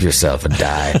 you poop yourself and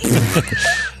die.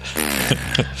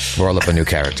 Roll up a new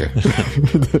character.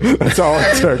 That's all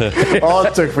it took. All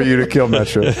it took for you to kill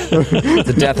Metro.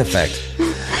 The death effect.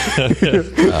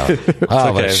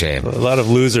 Oh, what a shame. A lot of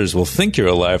losers will think you're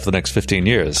alive for the next 15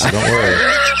 years, so don't worry.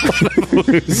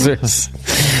 Losers.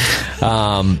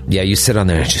 Yeah, you sit on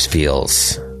there and it just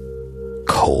feels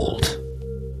cold.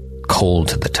 Cold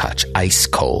to the touch. Ice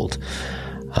cold.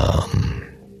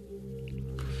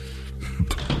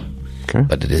 Okay.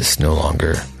 But it is no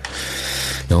longer...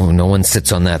 No one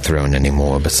sits on that throne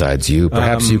anymore besides you.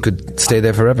 Perhaps you could stay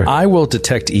there forever. I will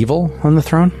detect evil on the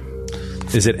throne.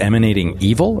 Is it emanating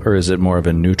evil, or is it more of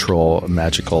a neutral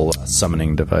magical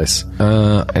summoning device?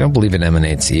 I don't believe it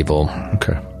emanates evil.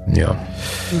 Okay. Yeah.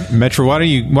 Metro, why don't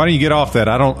you get off that?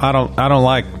 I don't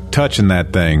like touching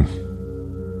that thing.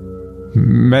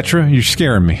 Metro, you're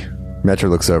scaring me. Metro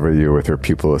looks over at you with her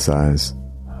pupilless eyes.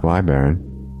 Why, Baron?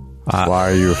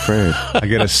 Why are you afraid? I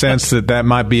get a sense that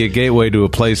might be a gateway to a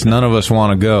place none of us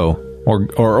want to go,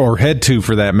 or head to,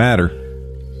 for that matter.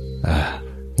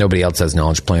 Nobody else has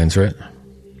knowledge plans, right?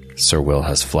 Sir Will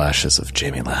has flashes of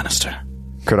Jaime Lannister.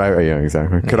 Could I? Yeah,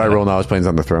 exactly. Could I roll knowledge planes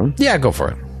on the throne? Yeah, go for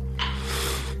it.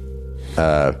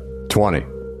 20.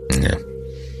 Yeah.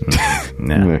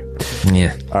 No.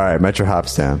 Yeah. All right, Metro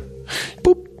hops down.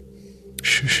 Boop.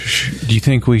 Do you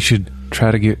think we should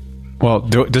try to get... Well,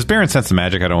 does Baron sense the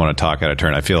magic? I don't want to talk out of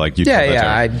turn. I feel like you...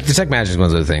 Detect magic is one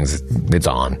of those things. It's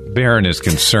on. Baron is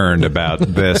concerned about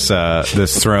this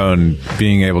this throne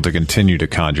being able to continue to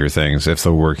conjure things if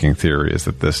the working theory is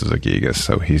that this is a Gigas.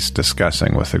 So he's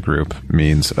discussing with the group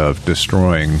means of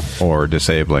destroying or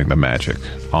disabling the magic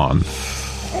on.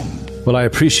 Well, I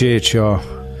appreciate your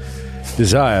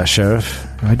desire, Sheriff.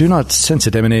 I do not sense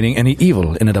it emanating any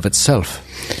evil in and of itself.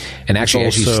 And actually,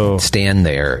 as you stand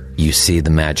there, you see the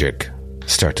magic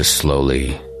start to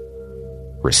slowly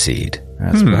recede.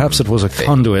 Yes, perhaps it was a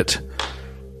conduit,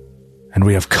 and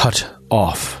we have cut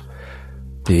off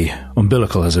the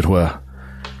umbilical, as it were,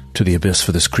 to the abyss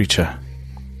for this creature.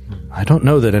 I don't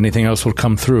know that anything else will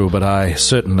come through, but I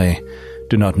certainly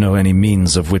do not know any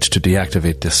means of which to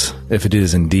deactivate this, if it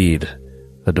is indeed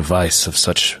a device of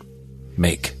such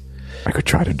make. I could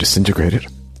try to disintegrate it.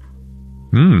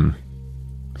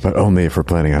 But only if we're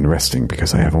planning on resting,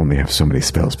 because I only have so many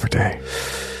spells per day.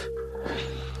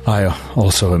 I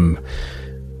also am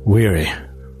weary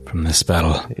from this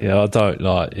battle. Yeah, I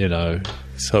don't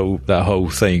so that whole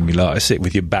thing, I sit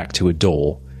with your back to a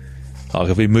door.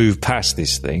 If we move past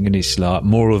this thing and it's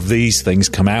more of these things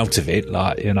come out of it,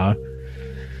 I don't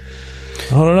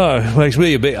know, it makes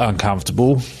me a bit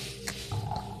uncomfortable.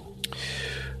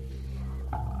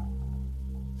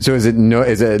 So is it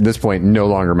at this point no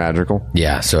longer magical?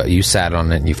 Yeah, so you sat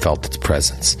on it and you felt its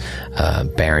presence.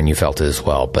 Baron, you felt it as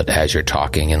well, but as you're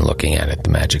talking and looking at it,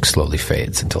 the magic slowly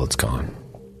fades until it's gone.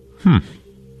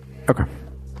 Okay.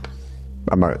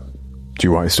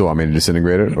 Do you still want me to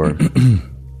disintegrate it, or?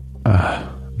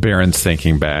 Baron's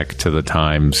thinking back to the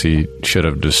times he should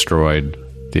have destroyed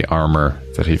the armor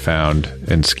that he found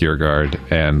in Skiergard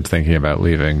and thinking about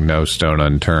leaving no stone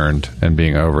unturned and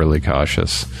being overly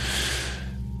cautious.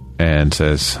 And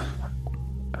says,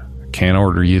 can't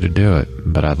order you to do it,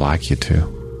 but I'd like you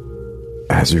to.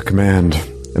 As you command.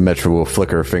 And Metra will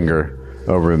flick her finger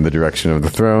over in the direction of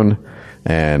the throne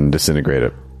and disintegrate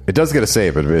it. It does get a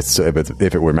save, but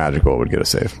if it were magical, it would get a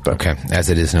save. But. Okay,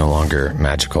 as it is no longer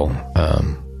magical, it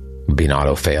would be an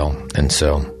auto-fail, and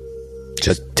so...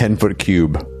 Just 10-foot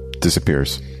cube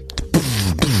disappears.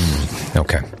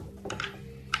 Okay.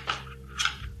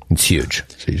 It's huge,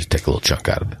 so you just take a little chunk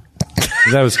out of it.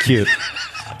 That was cute.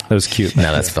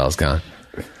 Now that spell's gone.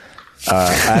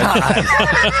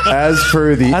 As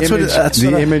per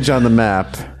the image on the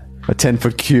map, a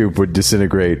 10-foot cube would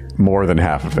disintegrate more than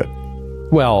half of it.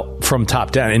 Well, from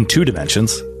top down in 2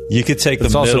 dimensions. You could take the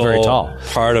middle very tall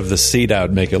part of the seat out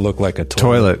and make it look like a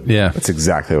toilet. Yeah. That's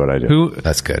exactly what I do.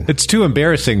 That's good. It's too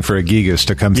embarrassing for a Gigas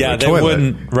to come to the toilet.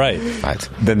 Wouldn't. Right.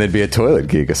 Then there'd be a toilet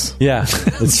Gigas. Yeah.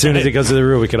 As soon as it goes to the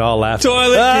room, we could all laugh.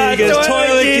 Toilet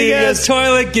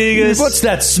Gigas. What's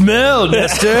that smell,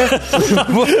 mister?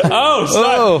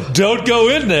 Stop. Don't go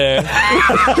in there.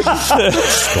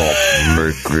 Stop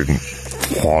making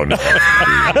fun of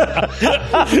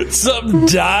me. Something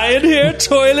dying here,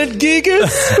 Toilet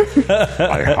Gigas?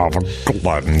 I have a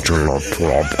glandular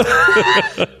problem.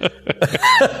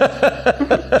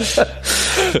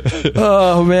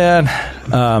 Oh, man.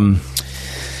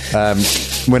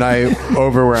 When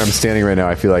where I'm standing right now,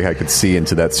 I feel like I could see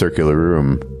into that circular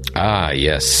room. Ah,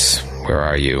 yes. Where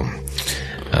are you?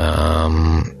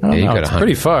 It's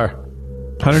pretty far.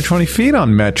 120 feet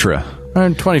on Metra.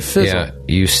 120 fizzle. Yeah,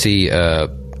 you see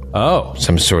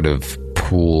some sort of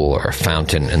pool or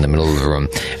fountain in the middle of the room,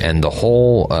 and the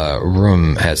whole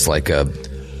room has like a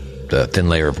thin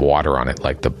layer of water on it,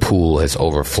 like the pool has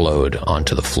overflowed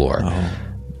onto the floor.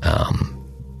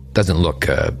 Doesn't look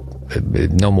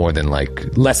no more than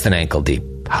less than ankle deep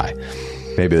high.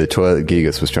 Maybe the toilet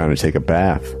Gigas was trying to take a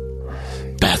bath.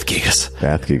 Bath Gigas.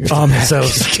 Bathtub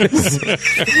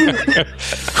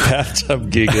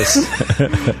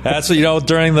Gigas. That's what,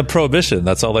 during the Prohibition,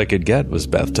 that's all they could get was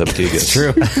bathtub Gigas. It's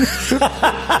true.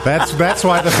 That's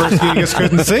why the first Gigas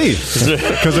couldn't see.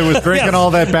 Because it was drinking all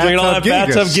that bathtub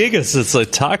Gigas. It's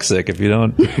toxic if you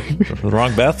don't... the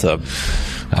wrong bathtub.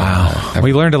 Wow.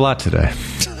 We learned a lot today.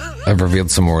 I've revealed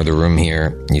some more of the room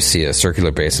here. You see a circular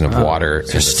basin of water.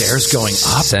 There's stairs going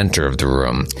up. Center of the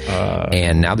room.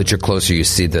 And now that you're closer, you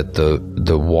see that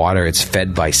the water, it's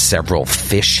fed by several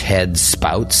fish head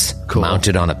spouts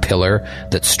mounted on a pillar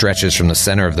that stretches from the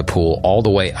center of the pool all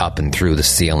the way up and through the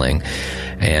ceiling.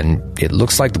 And it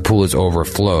looks like the pool is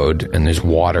overflowed and there's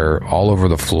water all over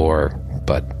the floor,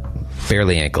 but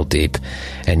barely ankle deep.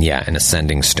 And an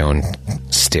ascending stone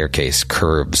staircase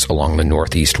curves along the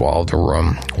northeast wall of the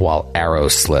room, while arrow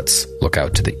slits look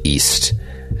out to the east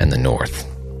and the north.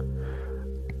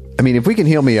 I mean, if we can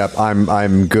heal me up,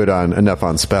 I'm good enough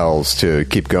on spells to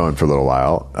keep going for a little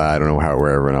while. I don't know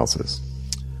where everyone else is.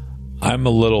 I'm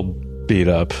a little beat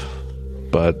up,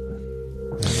 but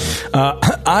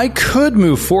I could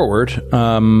move forward,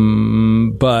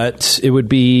 but it would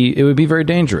be very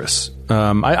dangerous.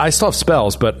 I still have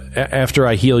spells, but after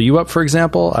I heal you up, for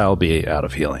example, I'll be out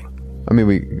of healing. I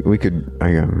mean, we could.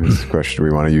 I got this question: do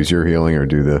we want to use your healing or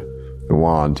do the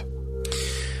wand?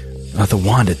 The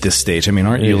wand at this stage. I mean,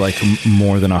 aren't you like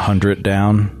more than 100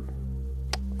 down?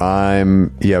 I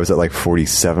was at like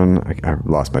 47. I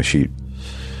lost my sheet.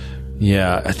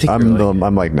 Yeah, I think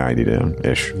I'm like 90 down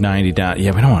ish. 90 down.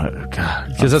 Yeah, we don't want to,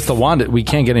 because that's the wand. We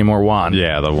can't get any more wand.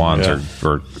 Yeah, the wands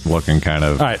are looking kind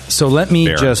of. All right, so let me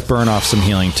barren. just burn off some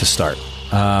healing to start.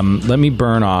 Let me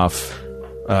burn off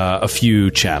a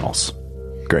few channels.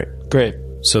 Great.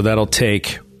 So that'll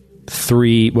take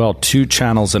 2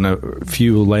 channels and a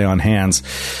few lay on hands.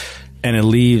 And it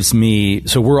leaves me,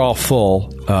 so we're all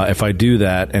full if I do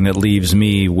that, and it leaves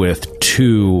me with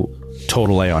 2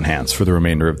 total lay on hands for the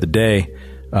remainder of the day.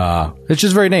 It's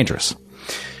just very dangerous.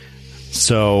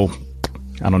 So,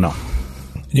 I don't know.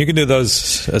 you can do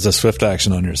those as a swift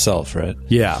action on yourself, right?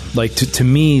 Yeah. Like to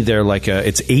me, they're like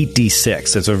it's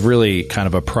 8d6. It's a really kind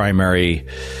of a primary,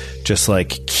 just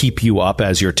like keep you up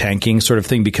as you're tanking sort of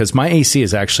thing, because my AC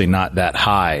is actually not that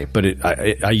high, but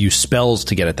I use spells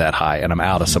to get it that high, and I'm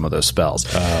out of some of those spells.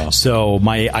 Oh. So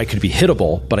I could be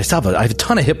hittable, but I have a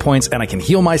ton of hit points, and I can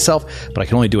heal myself, but I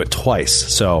can only do it twice.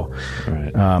 So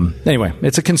anyway,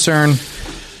 it's a concern,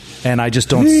 and I just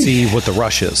don't see what the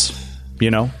rush is. You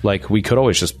know, like we could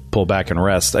always just pull back and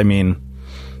rest. I mean,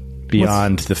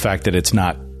 beyond the fact that it's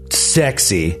not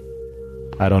sexy,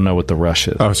 I don't know what the rush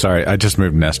is. Oh, sorry. I just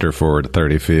moved Nestor forward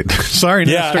 30 feet. Sorry,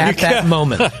 Nestor. At that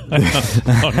moment.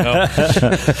 Oh, no.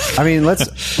 I mean,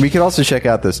 we could also check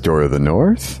out this door to the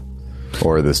north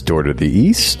or this door to the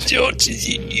east.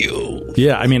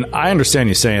 Yeah, I mean, I understand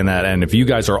you saying that, and if you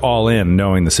guys are all in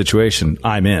knowing the situation,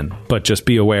 I'm in. But just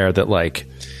be aware that, like,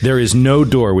 there is no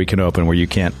door we can open where you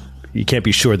can't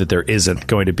be sure that there isn't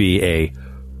going to be a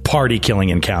party-killing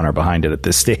encounter behind it at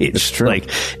this stage. It's true. Like,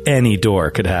 any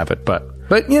door could have it, but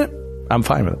yeah, I'm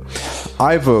fine with it.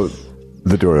 I vote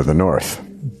the door to the north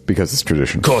because it's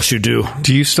tradition. Of course you do.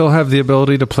 Do you still have the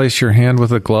ability to place your hand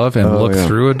with a glove and look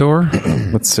through a door?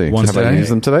 Let's see. Once Have I today?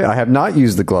 used them today? I have not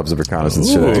used the gloves of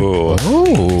reconnaissance today.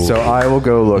 So I will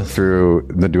go look through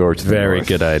the door to the Very north.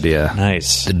 good idea.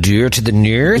 Nice. The door to the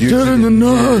north? Door to the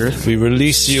north. We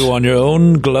release you on your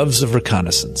own gloves of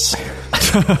reconnaissance.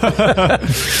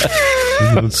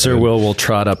 Sir will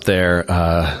trot up there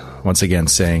once again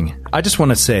saying, I just want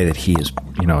to say that he is,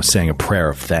 saying a prayer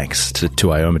of thanks to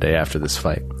Iomade after this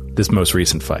fight, this most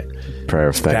recent fight. Prayer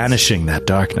of thanks. Banishing that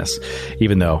darkness,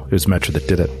 even though it was Metra that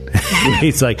did it.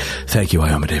 He's like, thank you,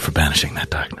 Iomade, for banishing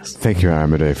that darkness. Thank you,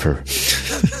 Armade, for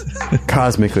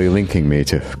cosmically linking me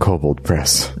to Kobold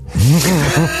Press.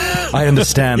 I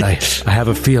understand. I have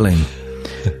a feeling.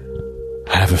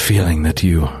 I have a feeling that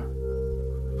you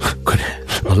could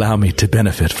allow me to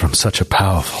benefit from such a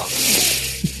powerful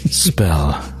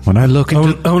spell. When I look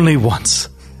into... Only once.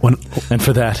 And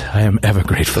for that, I am ever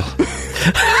grateful.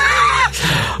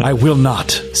 I will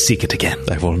not seek it again.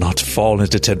 I will not fall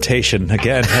into temptation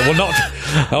again. I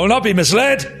will not be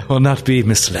misled. I will not be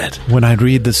misled. When I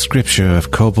read the scripture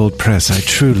of Kobold Press, I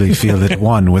truly feel at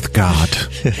one with God.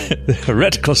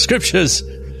 Heretical scriptures.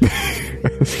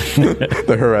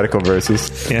 The heretical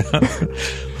verses. Yeah.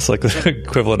 It's like the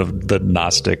equivalent of the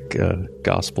Gnostic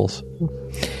Gospels.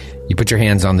 You put your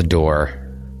hands on the door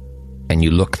and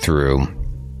you look through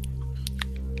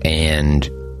and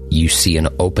you see an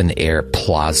open-air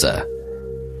plaza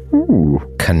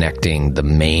connecting the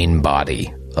main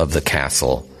body of the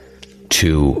castle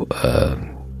to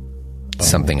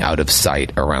something out of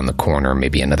sight around the corner,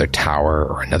 maybe another tower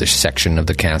or another section of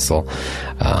the castle.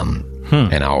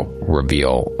 And I'll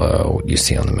reveal what you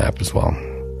see on the map as well.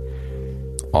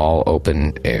 All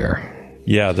open air.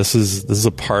 Yeah, this is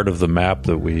a part of the map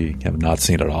that we have not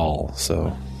seen at all.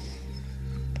 So,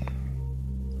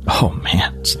 Oh,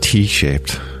 man. It's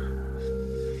T-shaped.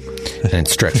 And it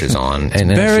stretches on. And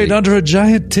buried actually, under a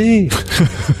giant T.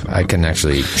 I can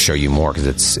actually show you more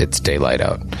because it's daylight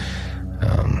out.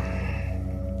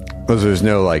 There's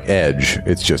no like edge.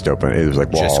 It's just open. It was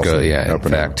like walls. Just go, and yeah. In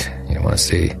open fact, you want to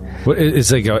see? What,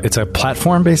 it's a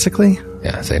platform, basically?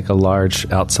 Yeah, it's like A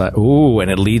large outside. Ooh, and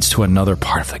it leads to another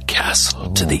part of the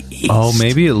castle to the east. Oh,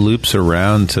 maybe it loops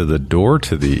around to the door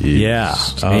to the east. Yeah.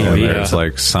 And Maybe. there's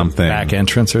like something. Back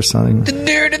entrance or something.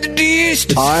 there to the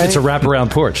east. It's a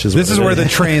wraparound porch. This is where the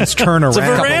trains turn around.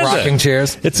 veranda. Rocking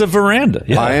chairs. It's a veranda.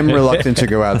 Yeah. I am reluctant to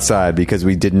go outside because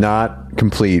we did not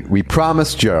complete. We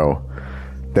promised Joe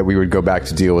that we would go back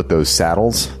to deal with those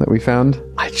saddles that we found.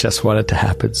 I just want it to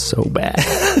happen so bad.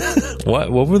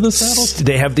 What were the saddles?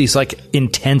 They have these like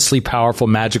intensely powerful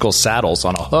magical saddles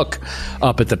on a hook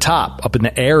up at the top, up in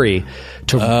the airy,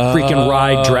 to freaking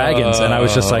ride dragons. And I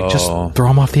was just like, just throw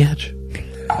them off the edge.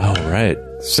 Oh, right.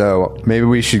 So maybe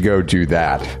we should go do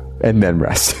that and then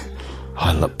rest.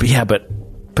 Yeah, but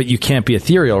you can't be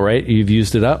ethereal, right? You've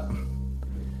used it up.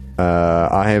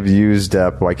 I have used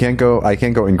up. Well, I can't go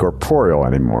incorporeal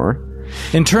anymore.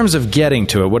 In terms of getting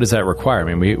to it, what does that require?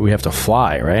 I mean, we have to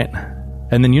fly, right?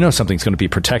 And then something's going to be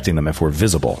protecting them if we're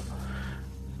visible.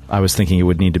 I was thinking it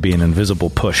would need to be an invisible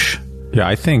push. Yeah,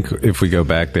 I think if we go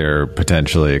back there,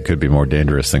 potentially it could be more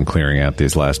dangerous than clearing out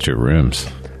these last 2 rooms.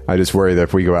 I just worry that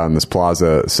if we go out in this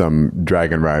plaza, some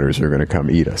dragon riders are going to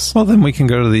come eat us. Well, then we can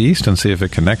go to the east and see if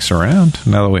it connects around,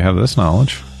 now that we have this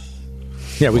knowledge.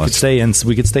 Yeah, we could stay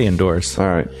indoors. All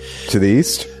right. To the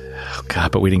east? Oh,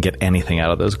 God, but we didn't get anything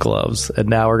out of those gloves. And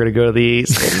now we're going to go to the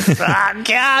east. Oh,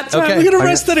 God. Okay. We're going to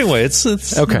rest anyway. It's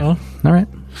okay. All right.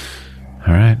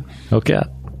 All right. Oh, God.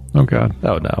 Oh, God.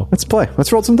 Oh, no. Let's play.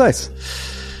 Let's roll some dice.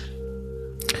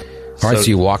 All right, so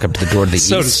you walk up to the door to the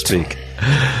so east. So to speak.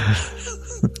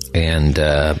 And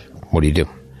what do you do?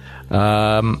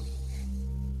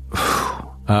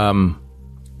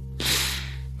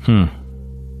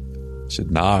 Should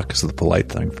knock is the polite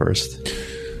thing first.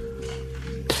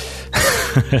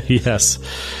 Yes.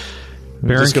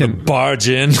 Baron just going to barge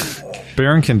in.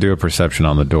 Baron can do a perception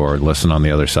on the door, listen on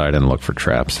the other side, and look for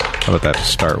traps. How about that to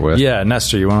start with? Yeah,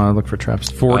 Nestor, you want to look for traps?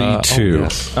 42.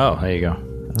 Yes. Oh, there you go.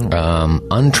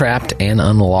 Untrapped and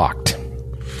unlocked.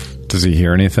 Does he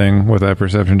hear anything with that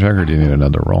perception check, or do you need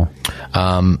another roll?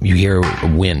 You hear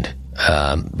wind.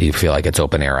 You feel like it's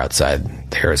open air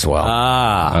outside there as well.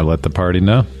 I let the party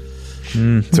know.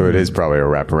 So it is probably a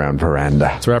wraparound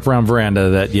veranda. It's a wraparound veranda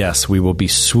that, yes, we will be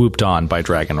swooped on by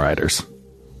dragon riders.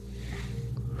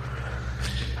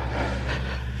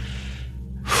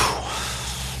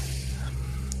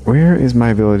 Where is my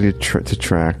ability to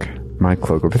track my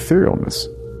cloak of etherealness?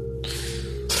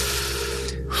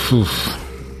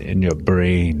 In your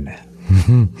brain.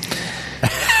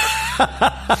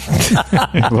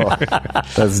 Well,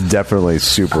 that's definitely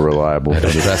super reliable. I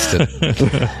don't trust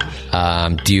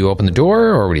it. Do you open the door,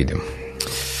 or what do you do?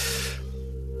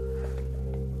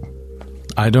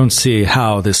 I don't see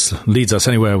how this leads us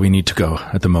anywhere we need to go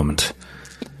at the moment.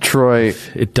 Troy,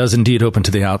 it does indeed open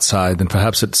to the outside, then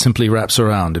perhaps it simply wraps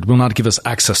around. It will not give us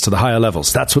access to the higher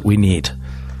levels. That's what we need.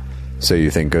 So you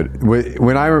think good?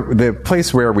 The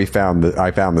place where I found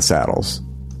the saddles,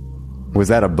 was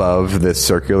that above this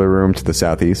circular room to the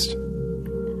southeast?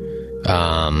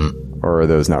 Or are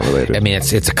those not related? I mean,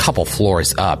 it's a couple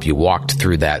floors up. You walked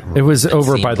through that room. It was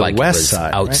over by the west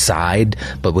side. Outside,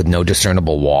 right? But with no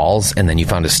discernible walls. And then you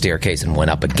found a staircase and went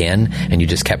up again, and you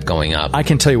just kept going up. I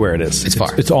can tell you where it is. It's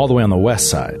far. It's all the way on the west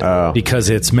side. Oh.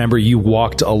 Because remember, you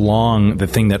walked along the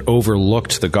thing that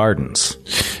overlooked the gardens.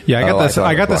 Yeah,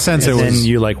 I got the sense it was... And then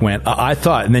you went, I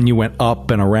thought, and then you went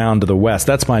up and around to the west.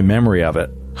 That's my memory of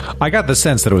it. I got the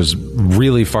sense that it was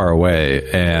really far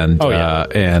away, and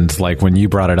and when you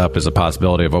brought it up as a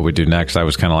possibility of what we do next, I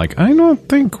was kind of like, I don't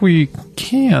think we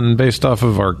can based off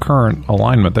of our current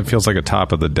alignment. That feels like a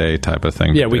top of the day type of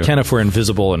thing. Yeah, we can if we're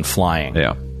invisible and flying.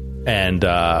 Yeah, and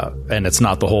it's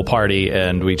not the whole party,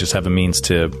 and we just have a means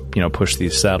to push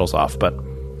these saddles off, but.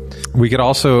 We could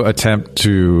also attempt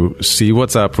to see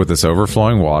what's up with this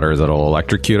overflowing water that'll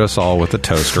electrocute us all with a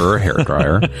toaster or a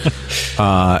hairdryer.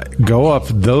 Go up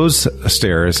those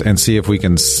stairs and see if we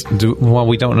can do... Well,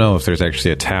 we don't know if there's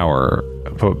actually a tower,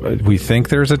 but we think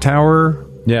there's a tower.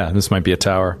 Yeah, this might be a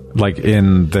tower. Like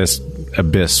in this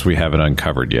abyss we haven't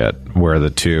uncovered yet, where the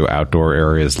 2 outdoor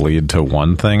areas lead to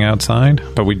one thing outside.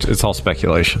 But it's all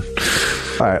speculation.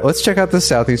 All right, let's check out the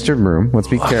southeastern room. Let's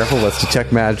be careful. Let's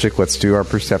detect magic. Let's do our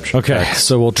perception. Okay, checks.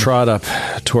 So we'll trot up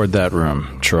toward that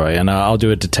room, Troy, and I'll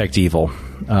do a detect evil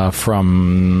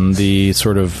from the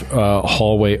sort of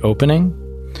hallway opening,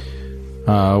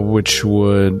 which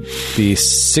would be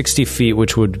 60 feet,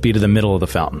 which would be to the middle of the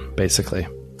fountain, basically.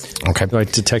 Okay. Do I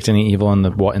detect any evil in the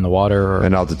water? Or?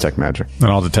 And I'll detect magic. And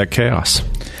I'll detect chaos.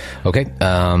 Okay.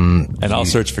 And I'll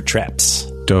search for traps.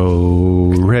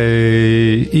 Do,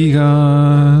 re,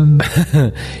 egon.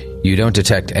 You don't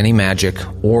detect any magic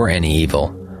or any evil.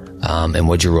 And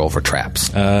what'd you roll for traps?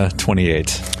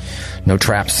 28. No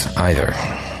traps either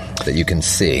that you can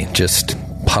see. Just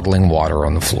puddling water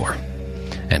on the floor.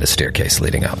 And a staircase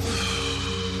leading up.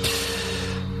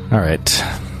 All right.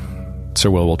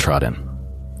 Sir Will will trot in.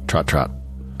 Trot, trot.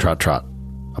 Trot, trot.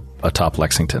 Atop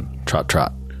Lexington. Trot,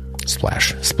 trot.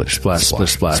 Splash, splish, Splash,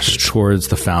 splish, splash towards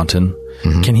the fountain.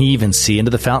 Can he even see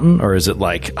into the fountain, or is it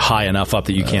like high enough up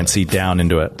that you can't see down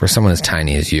into it? For someone as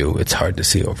tiny as you, it's hard to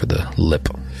see over the lip.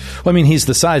 Well, I mean, he's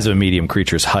the size of a medium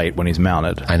creature's height when he's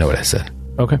mounted. I know what I said.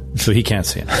 Okay, so he can't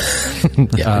see it.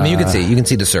 Yeah, I mean, you can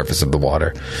see the surface of the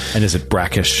water. And is it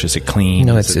brackish? Is it clean?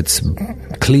 No, it's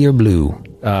clear blue.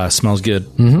 Smells good.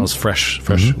 Smells fresh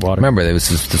water. Remember,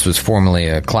 this was formerly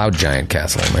a cloud giant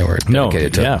castle. They were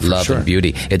dedicated to love and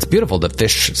beauty. It's beautiful. The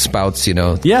fish spouts,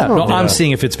 Yeah, I'm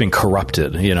seeing if it's been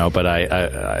corrupted, but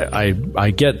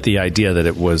I get the idea that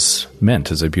it was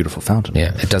meant as a beautiful fountain.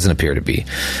 Yeah, it doesn't appear to be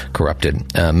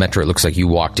corrupted. Metro, it looks like you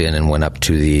walked in and went up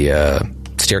to the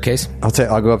staircase.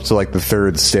 I'll go up to like the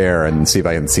third stair and see if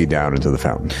I can see down into the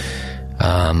fountain.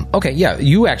 Okay, yeah,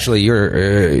 you actually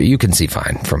you can see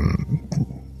fine from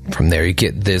there.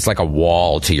 There's like a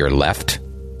wall to your left.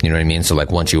 You know what I mean? So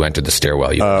like once you enter the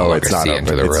stairwell, you can no longer see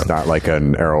into the room. It's not like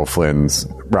an Errol Flynn's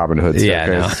Robin Hood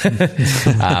staircase.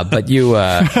 Yeah, no. But you...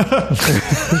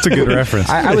 That's a good reference.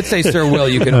 I would say, Sir Will,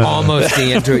 you can almost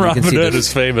see into it. Robin Hood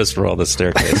is famous for all the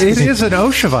staircases. It is an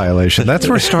OSHA violation. That's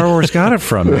where Star Wars got it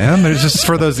from, man. There's just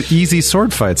for those easy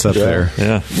sword fights up there.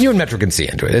 Yeah. You and Metro can see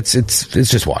into it. It's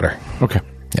just water. Okay.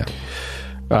 Yeah.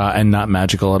 And not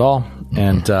magical at all.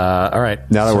 And all right.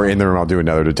 Now that we're in the room, I'll do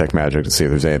another detect magic to see if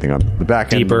there's anything on the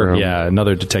back end. Deeper, of the room. yeah.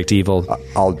 Another detect evil.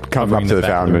 I'll come up to the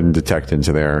fountain and detect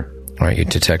into there. All right, you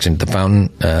detect into the fountain.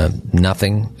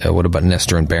 Nothing. What about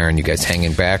Nestor and Baron? You guys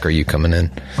hanging back, or are you coming in?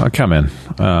 I'll come in,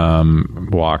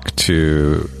 walk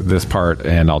to this part,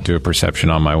 and I'll do a perception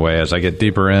on my way. As I get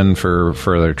deeper in for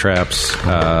further traps,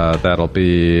 that'll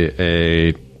be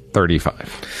a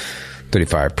 35.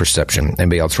 35 perception.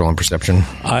 Anybody else rolling perception?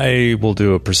 I will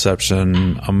do a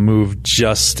perception. I'll move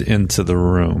just into the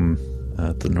room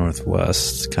at the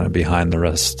northwest, kind of behind the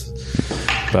rest,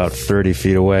 about 30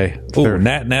 feet away. Ooh,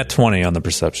 nat 20 on the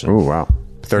perception. Oh, wow.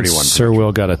 31. Sir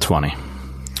Will got a 20.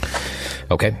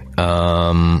 Okay.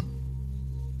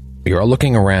 You're all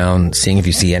looking around, seeing if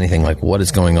you see anything like what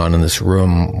is going on in this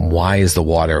room. Why is the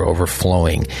water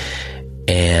overflowing?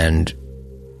 And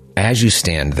as you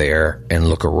stand there and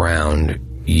look around,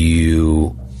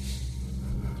 two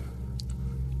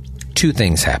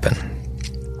things happen.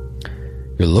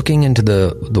 You're looking into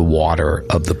the water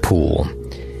of the pool,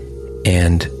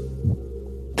 and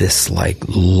this like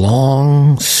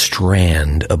long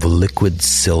strand of liquid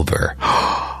silver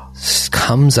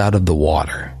comes out of the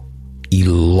water,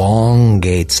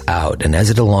 elongates out, and as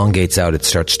it elongates out, it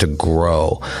starts to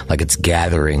grow, like it's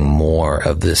gathering more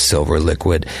of this silver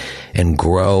liquid, and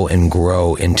grow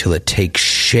until it takes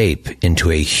shape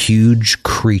into a huge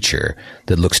creature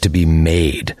that looks to be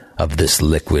made of this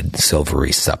liquid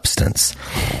silvery substance.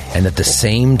 And at the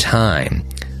same time,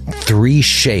 3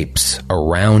 shapes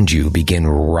around you begin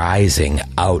rising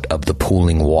out of the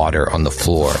pooling water on the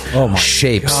floor.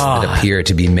 Shapes that appear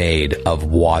to be made of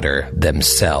water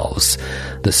themselves.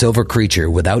 The silver creature,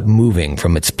 without moving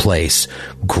from its place,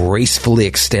 gracefully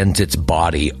extends its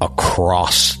body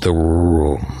across the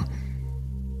room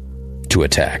to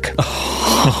attack.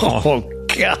 Oh,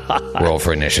 God. Roll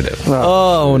for initiative.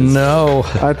 Oh, no.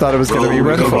 I thought it was going to be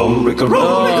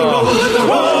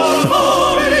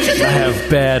I have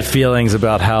bad feelings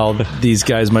about how these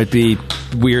guys might be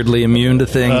weirdly immune to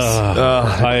things.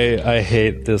 I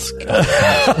hate this.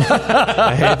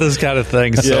 I hate this kind of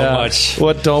thing so much.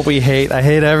 What don't we hate? I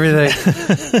hate everything.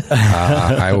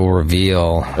 I will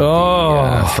reveal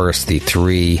first the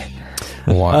 3.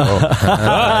 We see the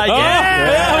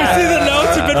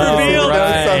notes have been revealed.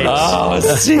 Right. Oh,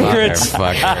 secrets.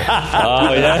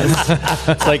 Oh, yes.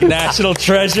 It's like national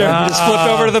treasure. Just flip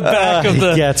over to the back of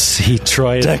the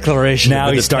Declaration.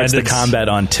 Now he starts the combat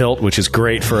on tilt, which is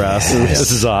great for us. This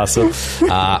is awesome.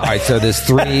 All right, so there's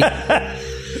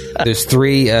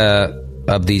 3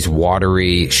 of these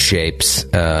watery shapes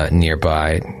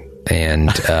nearby, and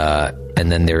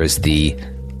then there is the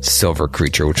silver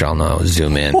creature, which I'll now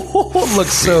zoom in.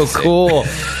 Looks so cool.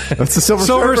 That's the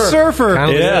Silver Surfer.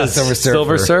 It is.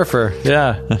 Silver Surfer.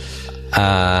 Yeah.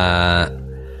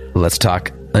 Let's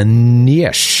talk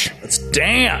Anish. Let's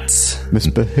dance.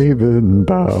 Misbehaving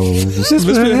bows.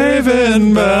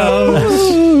 Misbehaving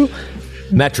bows.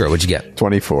 Metro, what'd you get?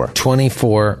 24.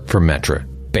 24 for Metro.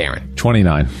 Baron.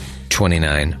 29.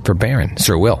 29 for Baron.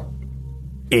 Sir Will.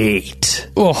 8.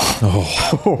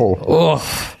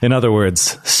 In other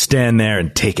words, stand there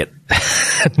and take it.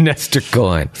 Nestor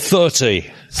Coin. 30.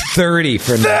 30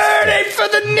 for Nestor. 30 for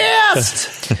the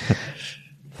nest.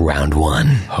 Round 1.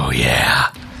 Oh,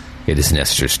 yeah. It is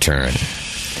Nestor's turn.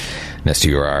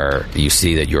 Nestor, you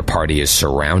see that your party is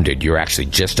surrounded. You're actually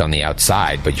just on the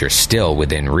outside, but you're still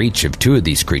within reach of two of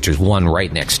these creatures. One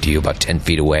right next to you, about 10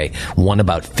 feet away. One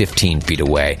about 15 feet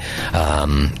away.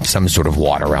 Some sort of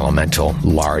water elemental,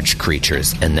 large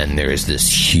creatures. And then there's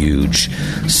this huge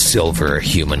silver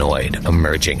humanoid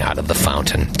emerging out of the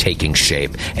fountain, taking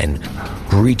shape and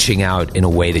reaching out in a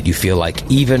way that you feel like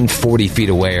even 40 feet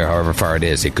away or however far it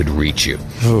is, it could reach you.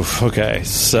 Oof, okay,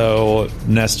 so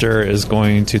Nestor is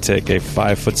going to take a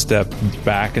 5-foot step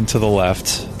back and to the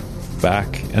left.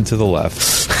 Back and to the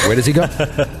left. Where does he go?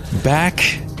 Back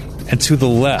and to the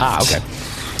left. Ah, okay.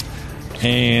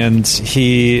 And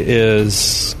he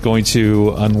is going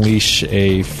to unleash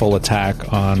a full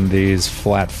attack on these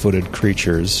flat-footed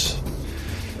creatures.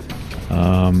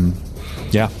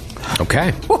 Yeah.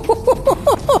 Okay.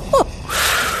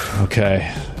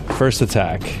 Okay. First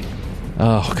attack.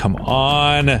 Oh, come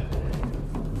on.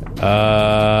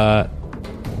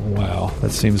 Wow,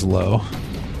 that seems low.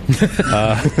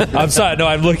 I'm sorry. No,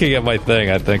 I'm looking at my thing.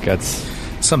 I think that's...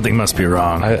 Something must be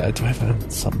wrong. do I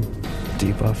have some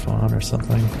debuff on or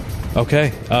something?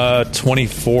 Okay.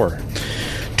 24.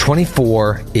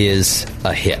 24 is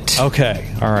a hit.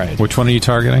 Okay. All right. Which one are you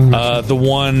targeting? The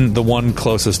one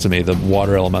closest to me, the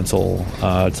water elemental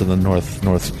to the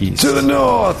northeast. To the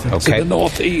north. Okay. To the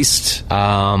northeast.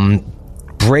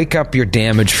 Break up your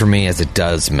damage for me as it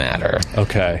does matter.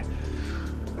 Okay.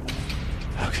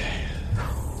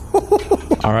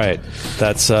 All right.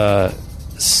 That's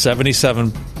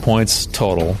 77 points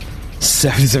total.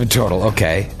 77 total.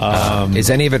 Okay.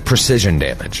 Is any of it precision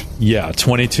damage? Yeah,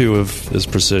 22 is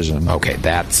precision. Okay,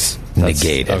 that's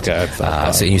negated. Okay.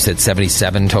 So you said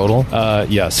 77 total?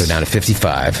 Yes. So down to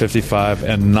 55. 55,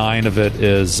 and 9 of it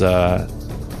is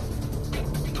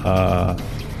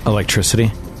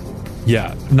Electricity.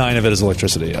 yeah, 9 of it is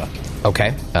electricity. Yeah.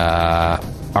 Okay.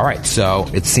 All right. So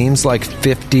it seems like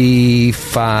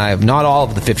 55. Not all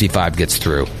of the 55 gets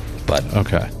through, but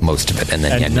most of it, and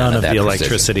then And none of that the precision.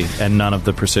 electricity. And none of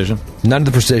the precision. None of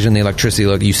the precision, the electricity.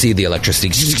 Look, you see the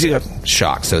electricity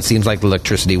shock. So it seems like the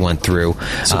electricity went through.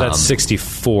 So that's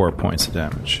 64 points of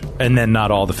damage. And then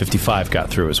not all the 55 got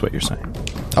through, is what you're saying.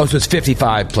 Oh, so it's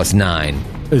 55 plus 9.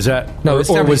 Is that... No, or, it's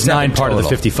or was 77 9 part of the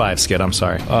total. 55, Skid? I'm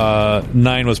sorry.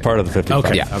 9 was part of the 55.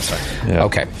 Okay. Yeah. I'm sorry. Yeah.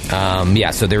 Okay.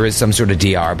 Yeah, so there is some sort of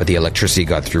DR, but the electricity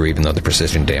got through even though the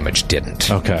precision damage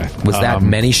didn't. Okay. Was that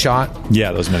many shot?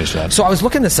 Yeah, those many shots. So I was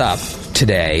looking this up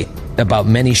today about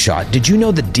many shot. Did you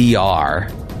know the DR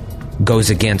goes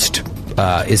against,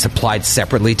 is applied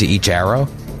separately to each arrow?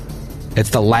 It's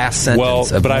the last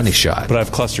sentence of many shot. But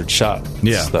I've clustered shot.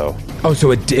 Yeah. Though. Oh,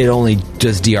 so it only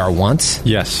does DR once?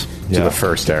 Yes. To the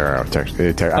first arrow.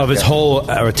 Of his whole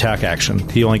attack action.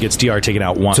 He only gets DR taken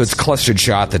out once. So it's clustered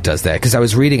shot that does that. Because I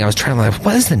was trying to like,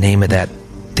 what is the name of that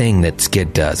thing that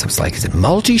Skid does? I was like, is it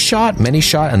multi-shot,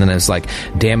 many-shot? And then it's like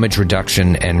damage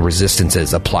reduction and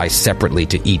resistances apply separately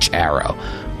to each arrow.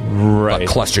 Right. But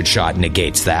clustered shot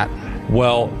negates that.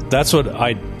 Well, that's what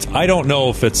I don't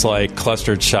know if it's like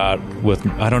clustered shot with...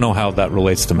 I don't know how that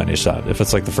relates to many shot. If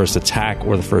it's like the first attack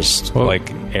or the first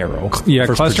arrow. Yeah,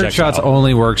 first clustered projectile. shots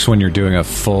only works when you're doing a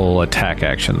full attack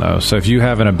action, though. So if you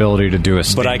have an ability to do a But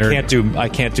standard... I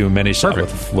can't do many shot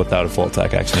without a full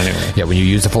attack action anyway. Yeah, when you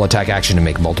use the full attack action to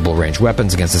make multiple ranged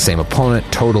weapons against the same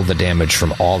opponent, total the damage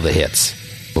from all the hits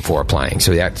before applying.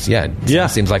 So it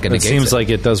seems like it negates seems like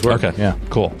it does work. Okay. Yeah.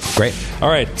 Cool. Great. All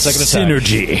right. Second attack.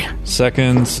 Synergy.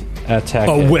 Second attack.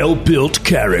 A well-built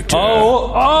character.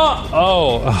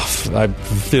 I'm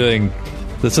feeling...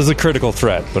 This is a critical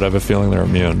threat, but I have a feeling they're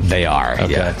immune. They are.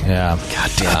 Okay. Yeah.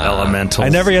 Goddamn elementals. I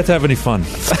never get to have any fun.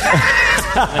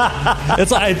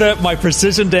 It's like my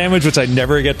precision damage, which I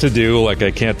never get to do. Like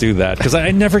I can't do that because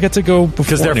I never get to go before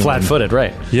Because they're anyone. flat-footed,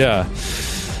 right? Yeah.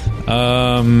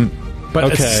 But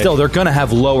Okay. still, they're going to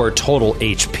have lower total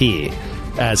HP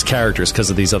as characters because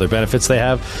of these other benefits they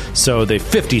have. So the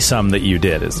 50-some that you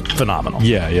did is phenomenal.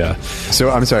 Yeah. So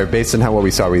I'm sorry. Based on what we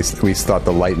saw, we thought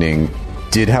the lightning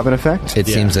did have an effect. It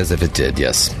seems as if it did,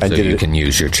 yes. And so did you it- can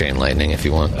use your chain lightning if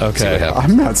you want. Okay. See what happens.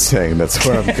 I'm not saying that's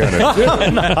what I'm gonna do.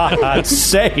 I'm not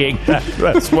saying that.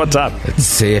 That's what's up.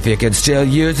 See if you can still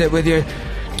use it with your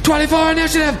 24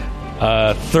 initiative.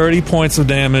 30 points of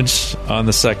damage on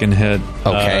the second hit.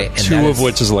 Okay, and 2 that of is-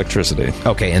 which is electricity.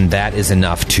 Okay, and that is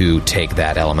enough to take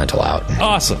that elemental out.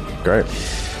 Awesome. Great.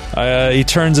 He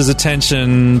turns his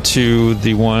attention to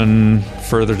the one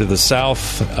further to the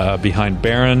south, behind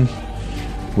Baron,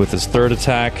 with his third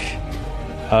attack.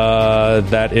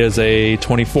 That is a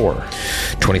 24.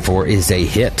 24 is a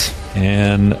hit.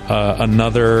 And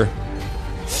another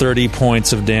 30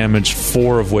 points of damage,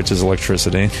 4 of which is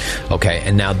electricity. Okay,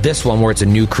 and now this one, where it's a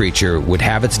new creature, would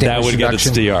have its damage That would get its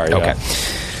reduction? DR, yeah. Okay,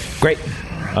 great.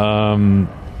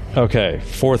 Okay,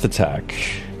 4th attack.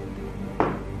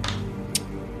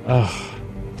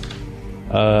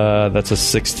 That's a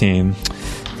 16.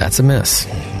 That's a miss.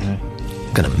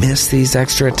 Gonna miss these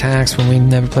extra attacks when we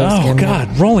never play this game. Oh,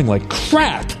 God, rolling like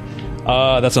crap.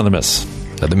 That's another miss.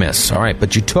 Another miss. All right,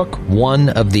 but you took one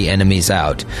of the enemies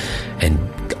out, and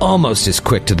almost as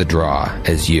quick to the draw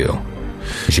as you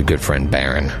is your good friend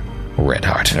Baron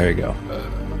Redheart. There you go.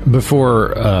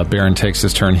 Before Baron takes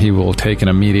his turn, he will take an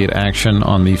immediate action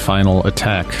on the final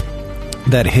attack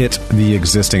that hit the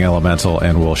existing elemental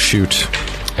and will shoot.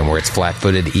 And where it's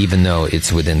flat-footed, even though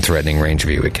it's within threatening range of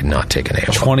you, it cannot take an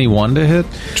AOL. 21 to hit?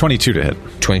 22 to hit.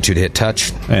 22 to hit,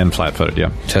 touch. And flat-footed,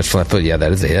 yeah. Touch, flat-footed, yeah,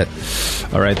 that is a hit.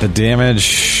 All right, the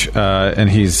damage, and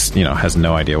he's, has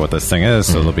no idea what this thing is,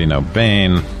 so there'll be no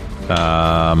Bane.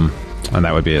 And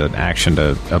that would be an action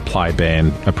to apply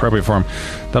Bane appropriate for him.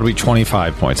 That'll be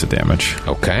 25 points of damage.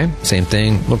 Okay, same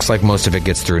thing. Looks like most of it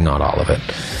gets through, not all of it.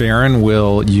 Baron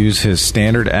will use his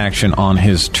standard action on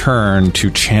his turn to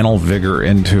channel vigor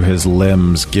into his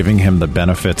limbs, giving him the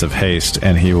benefits of haste,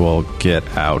 and he will get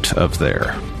out of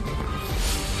there.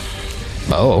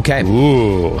 Oh, okay.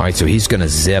 Ooh. All right, so he's going to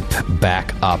zip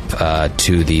back up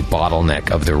to the bottleneck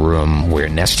of the room where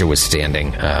Nestor was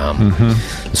standing, the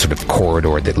sort of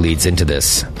corridor that leads into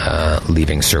this,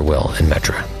 leaving Sir Will and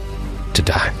Metra to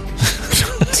die.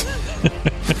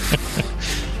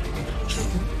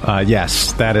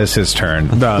 Yes, that is his turn.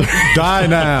 Die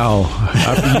now.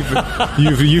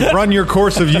 You've run your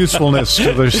course of usefulness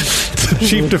to the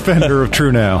chief defender of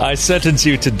True Now. I sentence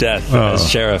you to death as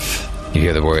sheriff. You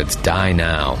hear the words, die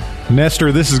now.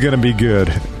 Nestor, this is going to be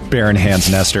good. Baron hands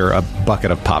Nestor a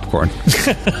bucket of popcorn.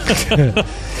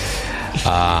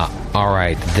 All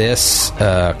right, this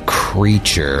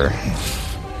creature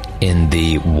in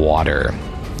the water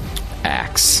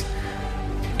acts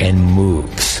and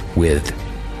moves with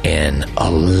an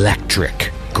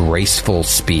electric, graceful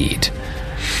speed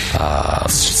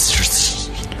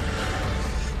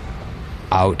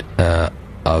out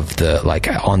of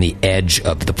the, on the edge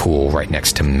of the pool right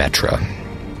next to Metra.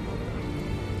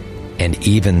 And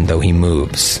even though he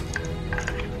moves,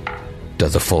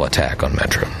 does a full attack on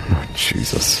Metra. Oh,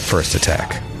 Jesus. First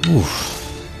attack. Oof.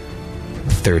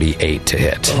 38 to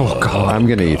hit. Oh, God. I'm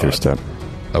going to Ether Step.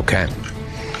 Okay.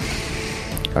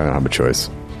 I don't have a choice.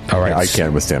 All right. I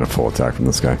can't withstand a full attack from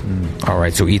this guy. All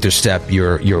right, so Ether Step,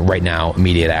 you're right now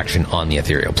immediate action on the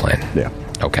ethereal plane. Yeah.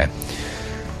 Okay.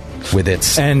 With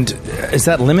its... And is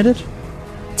that limited?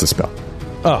 It's a spell.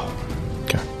 Oh.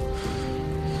 Okay.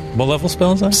 What level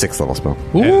spell is that? 6th level spell.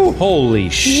 Ooh, holy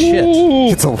shit.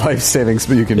 It's a life-saving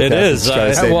spell. You can It cast is. to try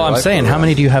to save Well, your I'm life. saying, how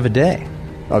many do you have a day?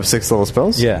 Of 6th level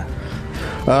spells? Yeah.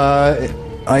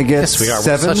 I get Yes, we are.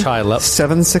 We're 7 such high level.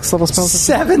 7 6th level spells.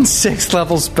 7 6th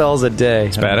level spells a day.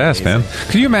 Badass, man.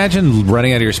 Could you imagine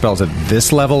running out of your spells at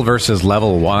this level versus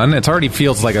level 1? It already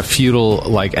feels like a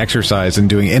futile exercise in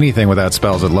doing anything without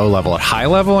spells at low level. At high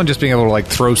level, and just being able to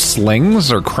throw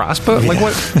slings or crossbow.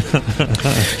 What?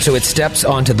 So it steps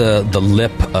onto the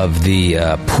lip of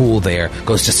the pool there,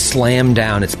 goes to slam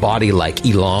down, its body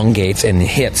elongates and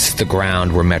hits the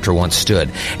ground where Metra once stood,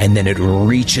 and then it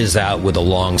reaches out with a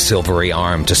long silvery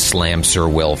arm to slam Sir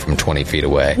Will from 20 feet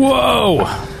away. Whoa!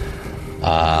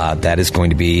 That is going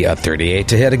to be a 38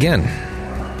 to hit again.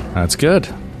 That's good.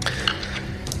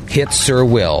 Hit Sir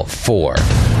Will for...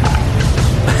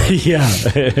 Yeah,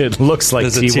 it looks like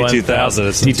There's a T1000. T2000.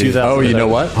 It's a T2000. Oh, you know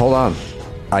what? Hold on.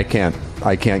 I can't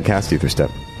cast Ether Step.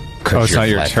 Oh, it's not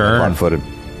your turn. Flat-footed.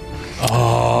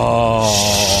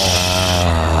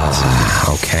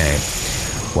 Okay.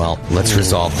 Well, let's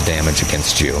resolve the damage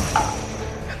against you.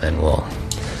 And then we'll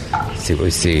see what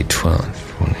we see.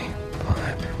 12,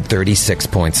 25, 36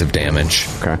 points of damage.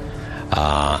 Okay.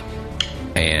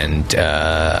 And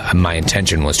my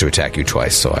intention was to attack you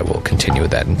twice, so I will continue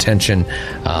with that intention.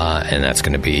 And that's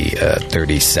going to be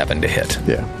 37 to hit.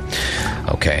 Yeah.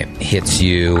 Okay. Hits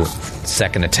you.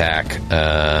 Second attack.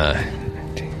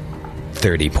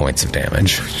 30 points of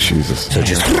damage. Jesus. So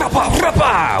just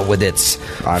with its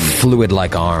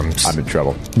fluid-like arms. I'm in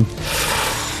trouble.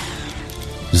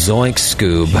 Zoink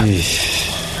Scoob.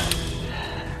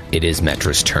 It is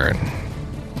Metra's turn.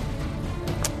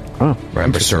 Oh,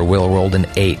 remember, Sir Will rolled an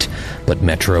 8, but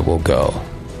Metra will go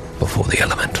before the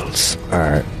elementals. All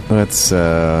right. Let's see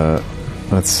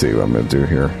what I'm going to do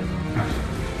here.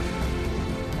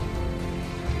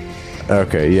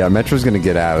 Okay, yeah, Metra's going to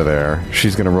get out of there.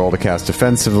 She's going to roll to cast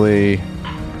defensively,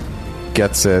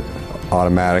 gets it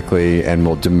automatically, and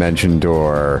will Dimension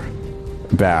Door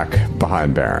back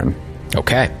behind Baron.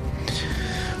 Okay.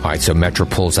 All right, so Metra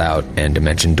pulls out and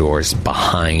Dimension Doors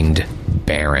behind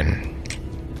Baron.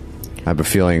 I have a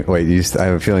feeling. I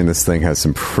have a feeling this thing has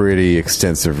some pretty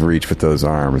extensive reach with those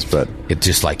arms, but it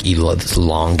just like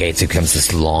elongates. It becomes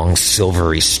this long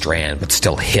silvery strand, but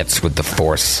still hits with the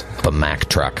force of a Mack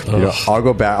truck. I'll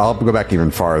go back. I'll go back even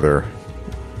farther,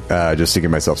 just to give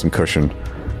myself some cushion.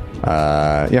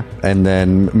 And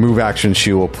then move action.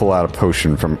 She will pull out a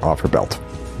potion from off her belt.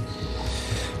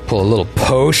 Pull a little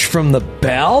posh from the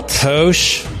belt.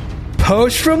 Posh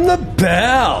from the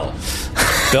belt.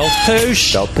 Belt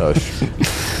posh. Belt posh.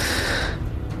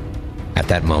 At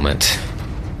that moment,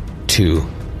 two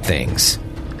things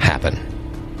happen.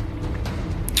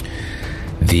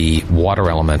 The water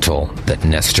elemental that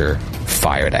Nestor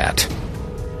fired at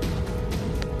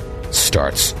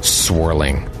starts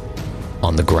swirling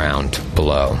on the ground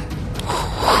below.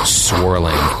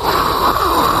 Swirling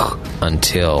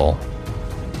until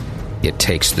it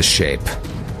takes the shape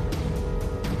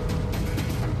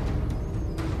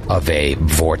of a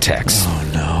vortex.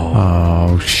 Oh, no.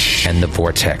 Oh, shit. And the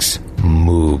vortex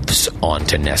moves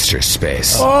onto Nestor's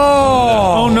space.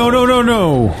 Oh,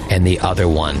 no. And the other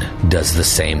one does the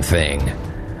same thing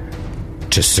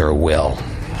to Sir Will.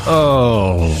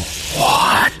 Oh.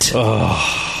 What?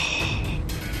 Oh.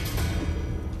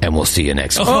 And we'll see you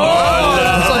next week.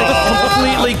 It's like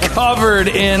completely covered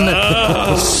in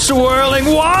swirling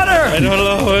water. I don't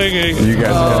know. You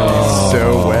guys are going to be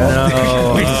so wet. No.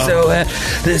 So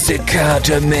this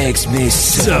encounter makes me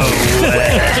so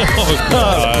wet.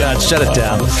 Oh, God, shut it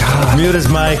down. Mute his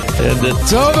mic. And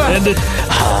it's over. And it.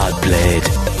 Hard blade.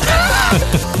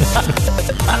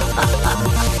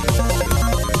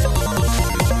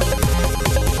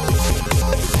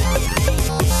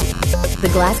 The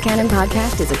Glass Cannon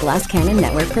Podcast is a Glass Cannon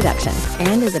Network production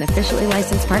and is an officially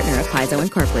licensed partner of Paizo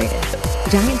Incorporated.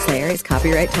 Giantslayer is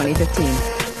copyright 2015.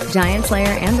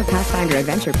 Giantslayer and the Pathfinder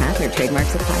Adventure Path are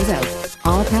trademarks of Paizo.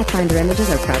 All Pathfinder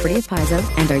images are property of Paizo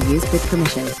and are used with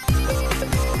permission.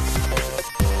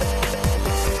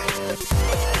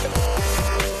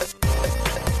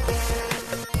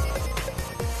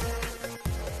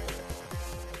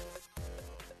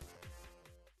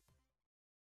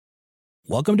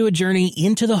 Welcome to a journey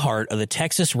into the heart of the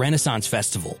Texas Renaissance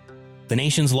Festival, the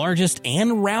nation's largest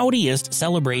and rowdiest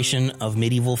celebration of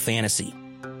medieval fantasy.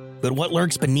 But what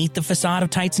lurks beneath the facade of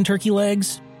tights and turkey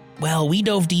legs? Well, we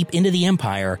dove deep into the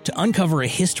empire to uncover a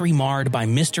history marred by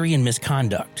mystery and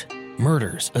misconduct,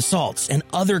 murders, assaults, and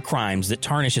other crimes that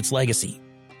tarnish its legacy.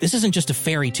 This isn't just a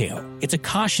fairy tale, it's a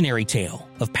cautionary tale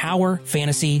of power,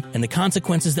 fantasy, and the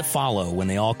consequences that follow when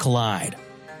they all collide.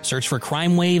 Search for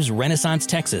Crime Waves Renaissance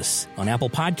Texas on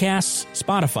Apple Podcasts,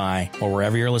 Spotify, or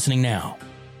wherever you're listening now.